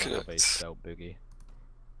 sure that's not how they Connect. spell Boogie.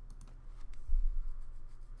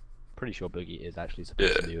 Pretty sure Boogie is actually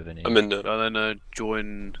supposed to Yeah, be with an E. I'm in now. And then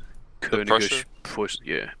join Prussia? Königisch Push.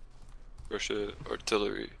 Yeah. Russia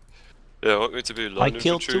artillery. Yeah, want me to be I line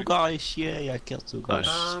killed infantry? 2 guys. Yay, I killed 2 guys.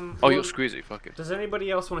 Nice. Oh, well, you're squeezy. Fuck it. Does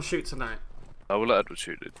anybody else want to shoot tonight? I will let Edward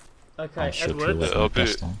shoot it. Okay, I'll shoot you Edward, with Yeah, my I'll be-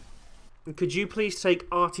 pistol. could you please take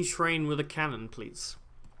Artie Train with a cannon, please?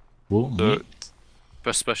 Who? Me? So,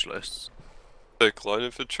 Best specialists. take line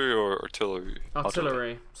infantry or artillery?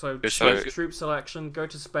 Artillery. So Yes, choose sir. troop selection, go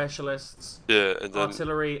to specialists, Yeah, and then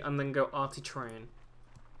artillery, and then go Artie Train.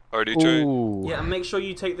 RD train. Ooh. Yeah, and make sure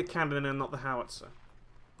you take the cannon and not the howitzer.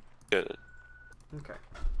 Cannon. Okay.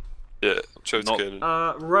 Yeah, chose Not- cannon.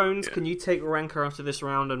 Roans, Yeah. can you take Ranker after this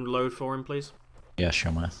round and load for him, please? Yeah,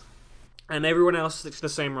 sure, man. And everyone else sticks to the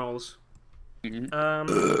same roles.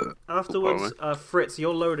 Mhm. Afterwards, Fritz,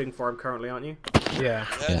 you're loading for him currently, aren't you? Yeah,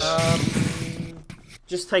 Yes.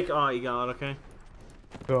 Just take Artie Guard, okay?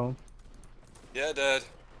 cool. Yeah, Dad.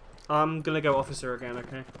 I'm gonna go officer again,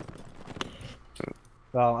 okay?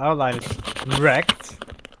 Well, our line is wrecked.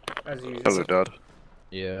 As usual. Hello, Dad.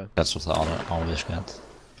 Yeah. That's what I always get.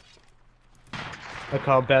 I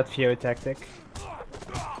call bad Fury tactic.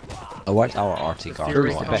 Avoid our RT card.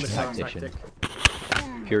 Fury's the Fury's best homicide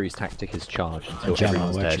tactician. Fury's tactic is charge until Gemma,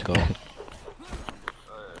 everyone's where'd dead. you go?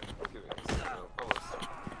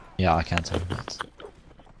 Yeah, I can't tell that.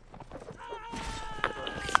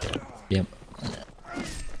 Yep.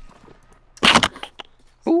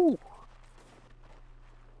 Ooh.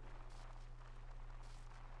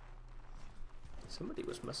 Somebody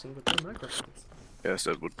was messing with their microphones. Yes,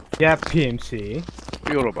 Edward. Yeah, PMC.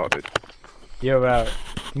 Be all about it. You're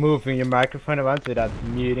moving your microphone around without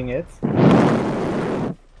muting it.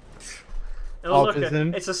 Oh look,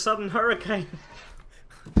 Autism. it's a sudden hurricane.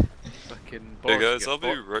 Fucking Hey boss, guys, get I'll be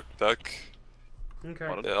fucked. right back. Okay.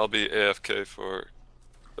 Pardon? Yeah, I'll be AFK for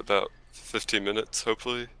about 15 minutes,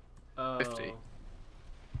 hopefully. 50.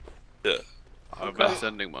 Yeah. I'm Okay. best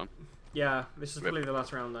ending, man. Yeah, this is probably the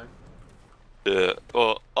last round though. Yeah.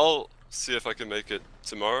 Well, I'll see if I can make it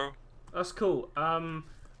tomorrow. That's cool.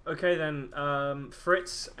 Okay then.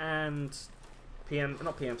 Fritz and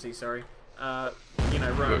not PMC, sorry.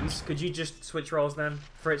 Roans. Could you just switch roles then?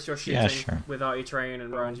 Fritz, you're shooting Yeah, sure. with Artie Train,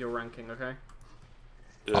 and Roans, you're ranking. Okay.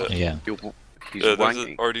 Yeah. Yeah. He's Yeah, there's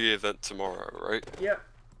an wanking. RD event tomorrow, right? Yeah,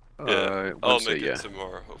 Yeah. I'll Wednesday, make yeah. it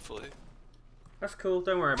tomorrow, hopefully. that's cool.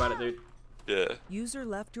 Don't worry about it, dude. Yeah. User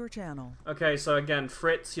left your channel. Okay, so again,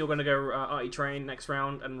 Fritz, you're gonna go Artie Train next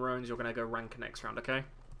round, and Roans, you're gonna go rank next round. Okay.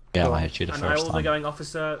 Yeah, I hit you the And I first will be time. going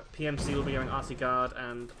officer. PMC will be going Artie Guard,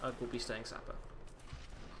 and I will be staying sapper.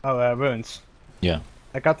 Oh, Runes. Yeah.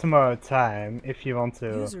 I got tomorrow time if you want to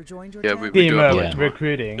User joined your Yeah, channel. we do team have up like Yeah. tomorrow.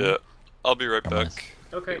 recruiting. Yeah. I'll be right Come on. back.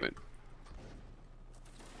 Okay. Okay, mate.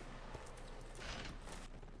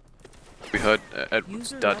 We heard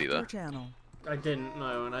Edward's User daddy left there. your channel. I didn't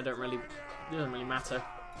know, and I don't really. It doesn't really matter.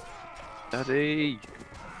 Daddy.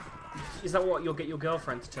 Is that what you'll get your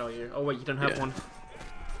girlfriend to tell you? Oh wait, you don't have Yeah. one.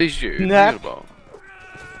 Is you? Nah. About?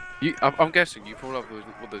 I'm guessing you probably have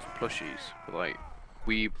one of those plushies with like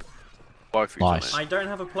weeb waifus on Nice. it. I don't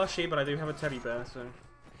have a plushie, but I do have a teddy bear. So.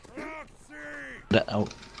 Oh,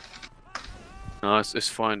 No, it's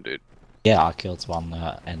fine, dude. yeah, I killed one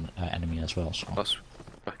enemy as well. So That's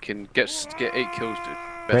fucking get 8 kills, dude.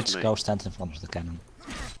 Fritz, Best mate. go stand in front of the cannon.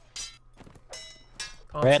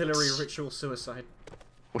 Artillery Reds. ritual suicide.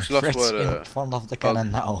 What's your last Fritz, word? in front of the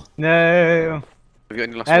cannon now. No. Have you got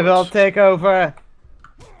any last I will words? take over.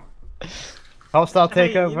 Hostile Hey,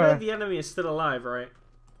 you know takeover. the enemy is still alive, right?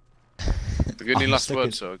 Have you got any I'm last stuck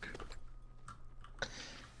words, in- Zog?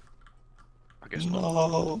 I guess not.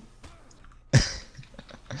 No.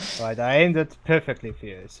 Right, I aimed it perfectly for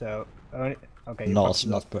you, so only... okay. You No, fucked it's it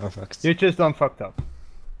not up. perfect. You just done fucked up.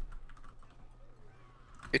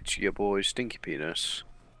 It's your boy, Stinky Penis.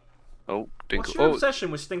 Oh, Dinkle. What's your Oh,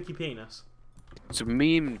 obsession with Stinky Penis? it's a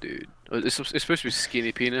meme, dude. It's supposed to be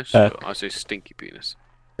Skinny Penis, Uh. but I say Stinky Penis.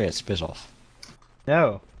 Fritz, piss off.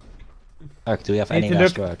 No. Eric, do you have Need any to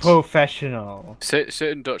last look words? professional. Sit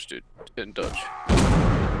in Dutch, dude. Sit in Dutch.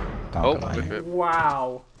 Oh, whip it.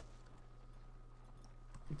 Wow.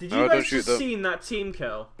 Did you No, don't guys shoot just them. seen that team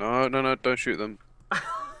kill? No, don't shoot them.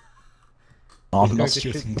 I'm going not to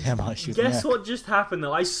shoot shooting them, I'm shooting Guess them. what just happened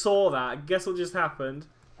though? I saw that. Guess what just happened?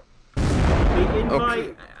 The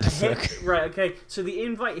invite hit. Right, okay. So the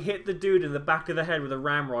invite hit the dude in the back of the head with a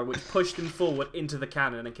ramrod, which pushed him forward into the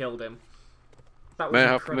cannon and killed him. That was May I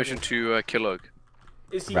have incredible. permission to kill Og?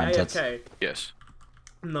 Is he Granted. AFK? Yes.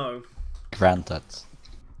 No. Granted.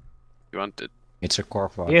 Granted. It's a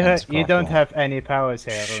corporal. You, and it's a you don't corporal. have any powers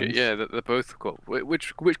here. Shit, Runes. yeah, they're both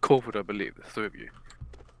which corp would I believe? The three of you.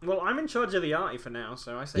 Well, I'm in charge of the arty for now,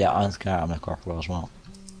 so I say. Yeah, I'm a corporal as well.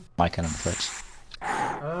 My cannon Fritz.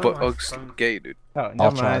 Oh, But my Og's phone. gay, dude. Oh, I'll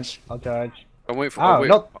never mind. charge. I'll charge. I'm waiting for. Oh, wait.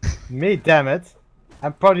 not me, damn it.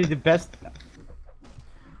 I'm probably the best.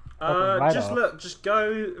 right Just off. look, just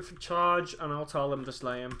go for charge, and I'll tell them to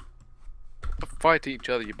slay him. Fight each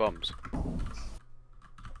other, you bums.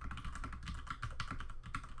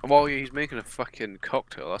 And while he's making a fucking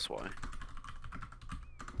cocktail, that's why.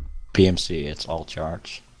 PMC, it's all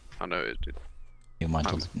charge. I know it. Dude. You might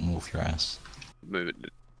want to move your ass. Move it.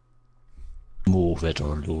 Dude. Move it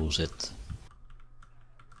or lose it.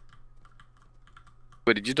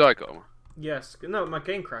 Wait, did you die, Karma? Yes. No, my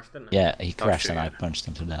game crashed, didn't it? Yeah, he crashed shit, and I yeah. punched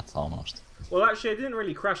him to death almost. Well, actually, I didn't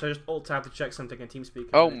really crash. I just alt-tabbed to check something in TeamSpeak.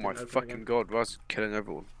 Oh and it my didn't open fucking again. god, Raz killing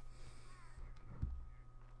everyone.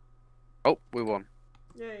 Oh, we won.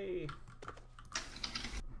 Yay!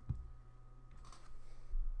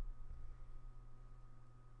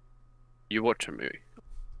 You watching me?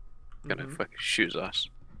 Gonna Mhm. fucking shoot his ass.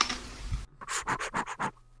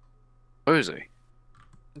 Where is he?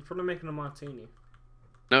 I'm probably making a martini.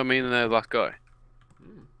 No, I mean the last guy.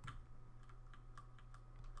 Mm.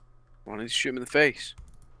 Why did you shoot him in the face?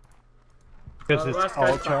 Because the it's last all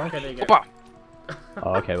guy's back, charge. here they go. Opa!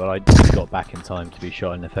 Oh, okay, well I just got back in time to be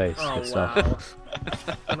shot in the face. Oh, Good stuff.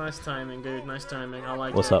 wow. Nice timing, dude. Nice timing. I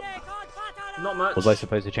like What's it. up? Not much. Was I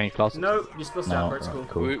supposed to change classes? No, you're still No, separate. It's cool.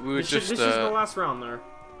 Cool. We were This, is- just this is the last round, though.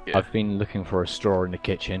 yeah. I've been looking for a straw in the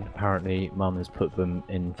kitchen. Apparently, Mum has put them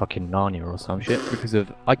in fucking Narnia or some shit because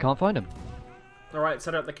of I can't find them. Alright,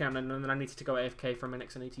 set up the cannon, and then I need to go AFK for a minute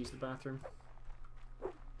because I need to use the bathroom.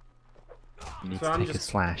 You need So to I'm take a just-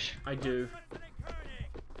 slash. I do.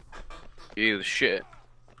 You the shit.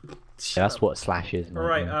 Yeah, that's what a slash is. mate,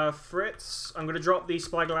 Alright, yeah. Fritz, I'm gonna drop the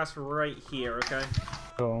spyglass right here, okay?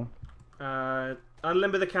 Cool.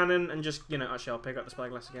 Unlimber the cannon and just, actually I'll pick up the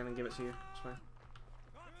spyglass again and give it to you. It's fine.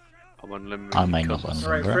 I'm unlimited. I may not colours.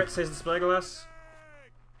 Alright, unlimber. Fritz, here's the spyglass.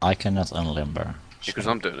 I cannot unlimber. Because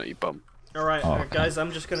I'm doing it, you bum. Alright, Oh, okay. guys,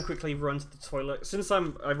 I'm just gonna quickly run to the toilet. Since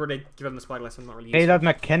I've already given the spyglass, I'm not really Hey, useful.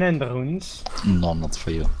 that McKinnon runes. No, not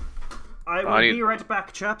for you. I will I need- be right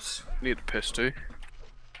back, chaps. Need a piss too.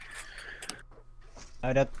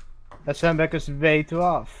 Oh, that sandbag is way too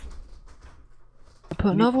off.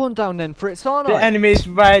 Put another one down then, Fritz, aren't The I? enemy's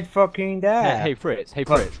right fucking there. Hey, Fritz,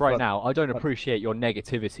 What- right what- now, I don't what? appreciate your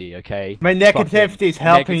negativity, okay? My negativity is Fucking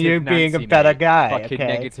helping you negative being a Nancy, better mate. guy, Fucking okay?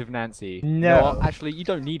 negative Nancy. No. what? Actually, you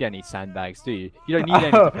don't need any sandbags, do you? You don't need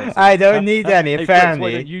any Oh, defenses. I don't need any, Hey, Fritz, why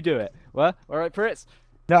apparently. don't you do it? What? Alright, Fritz?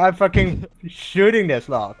 No, I'm fucking shooting this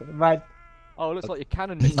lot. Right. Oh, it looks like your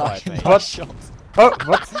cannon misfired, mate. What? shot. Oh,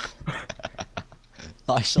 what?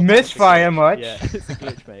 Nice shot. Misfire much? Yeah, it's a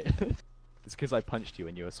glitch, mate. It's because I punched you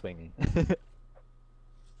when you were swinging.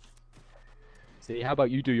 See, how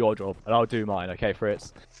about you do your job and I'll do mine, okay,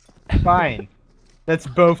 Fritz? Fine. Let's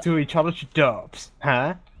both do each other's jobs,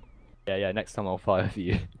 huh? Yeah, next time I'll fire for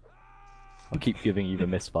you. I'll keep giving you the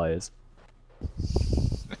misfires.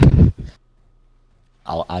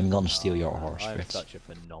 I'm gonna steal your horse, I'm Fritz. such a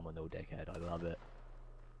phenomenal dickhead, I love it.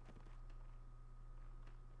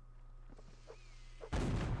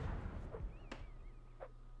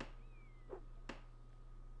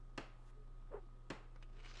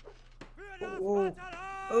 Oh.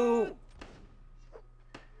 Oh.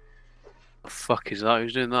 The fuck is that?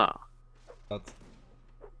 Who's doing that?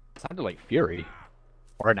 Sounded like Fury.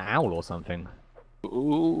 Or an owl or something.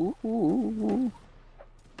 Ooh.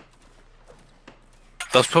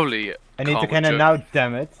 That's probably. I need the Karma cannon joke. now,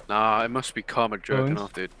 damn it. Nah, it must be Karma jerking Bones?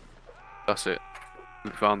 off, dude. That's it.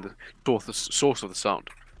 We found the source of the sound.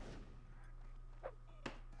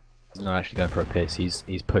 He's not actually going for a piss, he's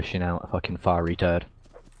pushing out a fucking fiery turd.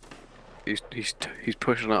 He's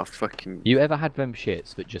pushing out a fucking. You ever had them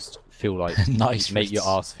shits that just feel like Nice, make your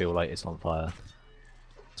Fritz. ass feel like it's on fire?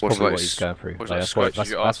 That's What's probably like what he's going through. what's Like, like that's, why,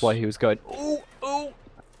 scratches your that's ass? why he was going. Oh!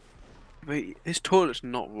 Mate, his toilet's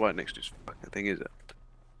not right next to his fucking thing, is it?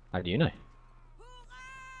 How do you know?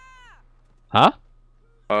 Huh?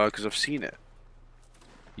 Because I've seen it.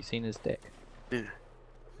 You seen his dick? Yeah.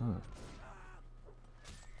 Oh.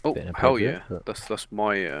 Oh, Bit hell inappropriate, yeah. but- That's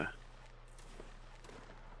my,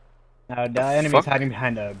 Now the enemy's fuck? hiding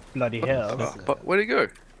behind a bloody hill. But where'd he go?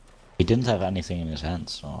 He didn't have anything in his hand,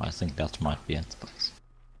 so I think that might be it. But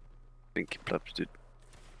I think he plebs did.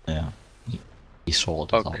 yeah, he saw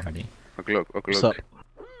it Okay. already. Look. What's up?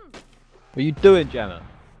 What are you doing, Gemma?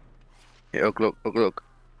 Yeah, look.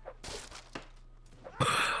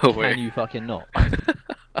 Oh, Can wait. you fucking not?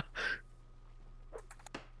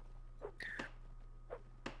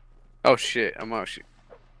 Oh shit, I'm out shit.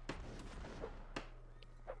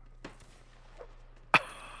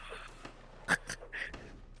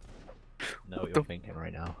 know what you're thinking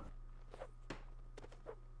right now.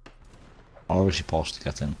 Or is he supposed to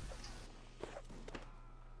get in?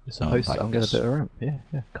 You're supposed to, I'm gonna put a ramp. Yeah.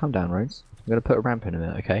 Calm down, Rose. I'm gonna put a ramp in a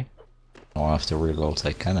minute, okay? Or I have to reload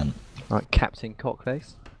the cannon. Right, Captain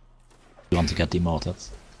Cockface. You want to get demoted?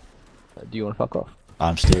 Do you want to fuck off?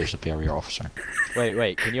 I'm still a superior officer.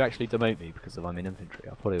 Wait, can you actually demote me because I'm in infantry?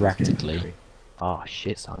 I thought it was Practically. infantry. Oh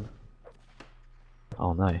shit, son.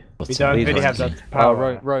 Oh no. But We don't Please really have practically- that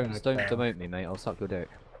power. Rones, don't Okay. demote me, mate. I'll suck your dick.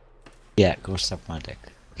 Yeah, go suck my dick.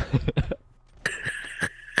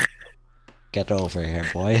 Get over here,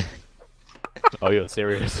 boy. Oh, you're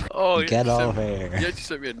serious? Oh, you Get just sent- over here. You actually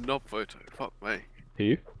sent me a knob photo. Fuck me.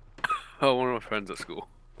 Who? Oh, one of my friends at school.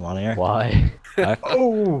 Come on here. Why?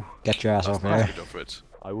 Oh! Get your ass That's over not here. good job, Fritz.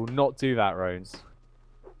 I will not do that, Rones.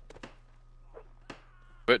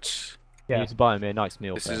 Fritz, You Yeah, need to buy me a nice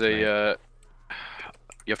meal. this first, is a, mate.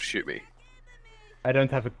 you have to shoot me. I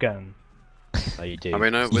don't have a gun. Oh, you do. I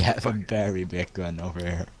mean, You with have a fuck- very big gun over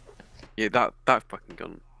here. yeah, that fucking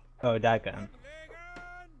gun. Oh, that gun.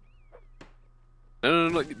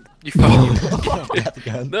 No, you fucking. That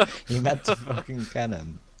gun. No. He meant the fucking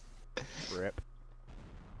cannon. Rip.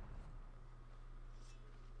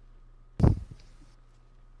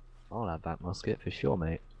 I'll have that musket for sure,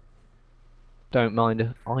 mate. Don't mind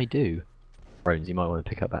if I do. Rones, you might want to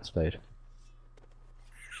pick up that spade.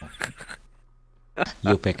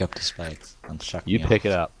 You pick up the spade and suck You me pick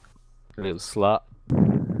it off. up. Little slut.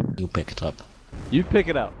 You pick it up. You pick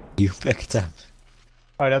it up. You pick it up.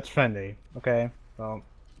 Oh, that's friendly. Okay, well.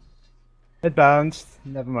 It bounced.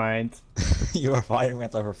 Never mind. You are firing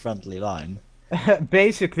at our friendly line.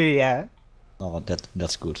 Basically, yeah. Oh,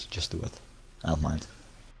 that's good. Just do it. I don't mind.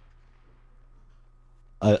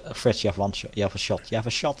 Fritz, you have one shot. You have a shot. You have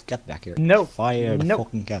a shot. Get back here. No. Fire the No.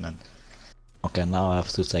 fucking cannon. Okay, now I have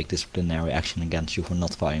to take disciplinary action against you for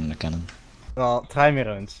not firing the cannon. Well, try me,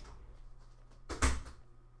 Rones.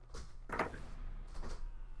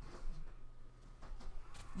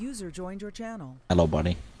 User joined your channel. Hello,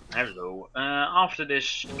 buddy. Hello. After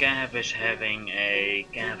this, Gav is having a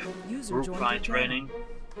Gav User group joined fight your channel. training.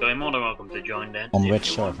 So you're more than welcome to join that. On if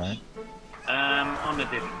which you want. server? On a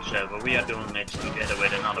different server. We are doing it together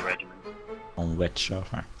with another regiment. On which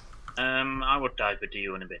server? I will type it to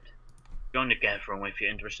you in a bit. Join the Gav room if you're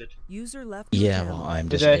interested. User left your Yeah, channel. well, I'm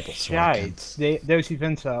They're disabled, so I shite. can't. Those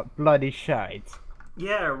events are bloody shite.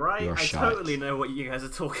 Yeah, right. You're I shite. totally know what you guys are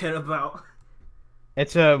talking about.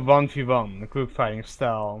 It's a 1v1, a group fighting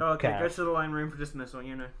style. Oh, okay, go Cav. to the line room for just this one,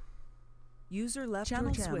 you know. User left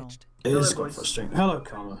channel switched. It is quite frustrating. Hello,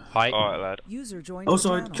 Karma. Hi. Alright, lad. User joined Also,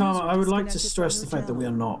 your channel. Karma, I would like to Disconnected stress from the your fact that we are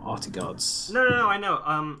channel. not Arty Gods. No, I know.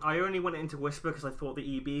 I only went into Whisper because I thought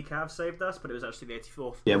the EB cav saved us, but it was actually the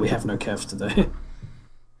 84th. Yeah, we have no Kev today.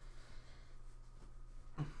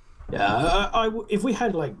 Yeah, if we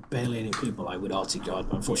had like barely any people, I would Arty God,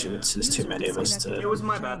 but unfortunately there's too many of us It to... was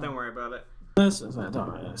my bad, don't worry about it. Don't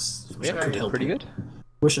worry, wish I could help Pretty you. good.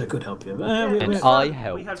 Wish I could help you. But, And we, I We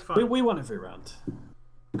helped. had fun. we won every round.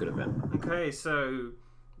 Good event. Okay, so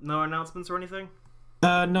no announcements or anything?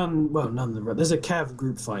 None. Well, none. There's a Cav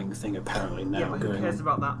group fighting thing apparently now Yeah, but who going cares on.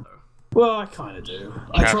 about that though? Well, I kind of do.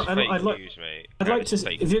 That's I'd fake like. news, mate. I'd like to. That's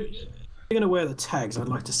fake If you're news. gonna wear the tags, I'd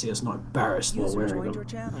like to see us not embarrassed while User wearing joined your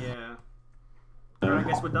them. channel. Yeah. Alright, I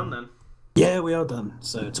guess we're done then. Yeah, we are done.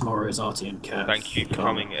 So tomorrow is Arty and Cav. Thank you for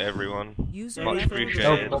coming, everyone. User Much left appreciated.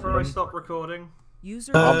 your Before channel. before I stop recording.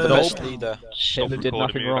 User I'm left the your best channel. leader. Stop Hitler did recording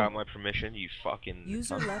nothing me wrong. without my permission, you fucking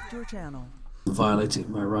User cunt. left your channel.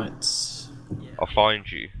 Violating my rights. I'll find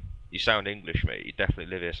you. You sound English, mate. You definitely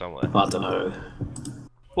live here somewhere. I don't know.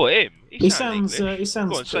 What, him? He sounds. English. He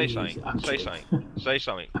sounds. Go on, say pretty- something. I'm Say kidding. something. Say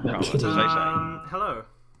something. I'm Come on, say kidding. something. Hello.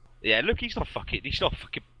 Yeah, look, he's not fucking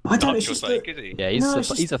I don't. Dutch It's or just something, that. is he? Yeah, No,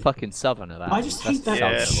 it's he's a fucking southerner. That. I just hate that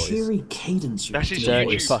Yeah. cheery cadence you That's his do.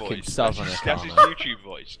 Dirty YouTube fucking voice. southerner That's his farmer. YouTube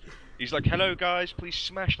voice. He's like, hello guys, please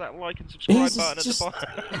smash that like and subscribe Yes, button at it's the just.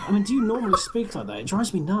 bottom. I mean, do you normally speak like that? It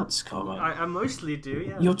drives me nuts, Karma. I mostly do,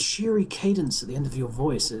 yeah. Your cheery cadence at the end of your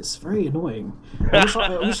voice is very annoying.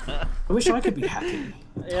 I wish I could be happy.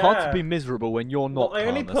 It's hard to be miserable when you're not. Well, I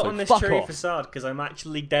only Karma, put so on this fuck cheery off. facade because I'm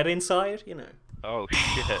actually dead inside, you know. Oh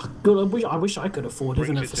shit. Good, I wish I could afford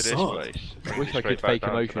even a Brings it to this facade. place. I wish I could fake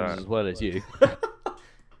emotions as well as you.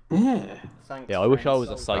 Yeah. Thanks. Yeah, I wish I was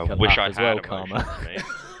a I psychopath wish I as well, had Karma. emotions, mate.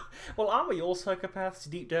 Well, aren't we all psychopaths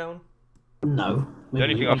deep down? No. The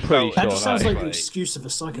only Maybe. thing I I'm pretty felt That sure just that sounds like the like, excuse of a User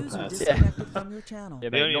psychopath. disconnected from your channel. Yeah,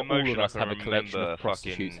 The mate, only not all of emotion I us can have a collection remember of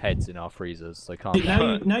prostitutes' fucking- heads in our freezers, so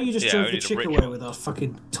can't. Now you just Yeah, drove only the the chick rich away ones. with our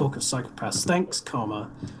fucking talk of psychopaths. Thanks, Karma.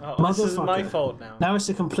 Oh, this is my Motherfucker. fault now. Now it's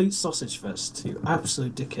a complete sausage fest, you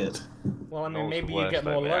absolute dickhead. Well, I mean, Noel's maybe the you worst, get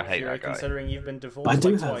though, more mate. I luck hate here, that guy. considering you've been divorced I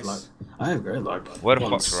do like have twice. luck. I have great luck. Where the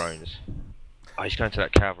Once. fuck's Rones? Oh, he's going to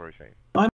that cavalry thing.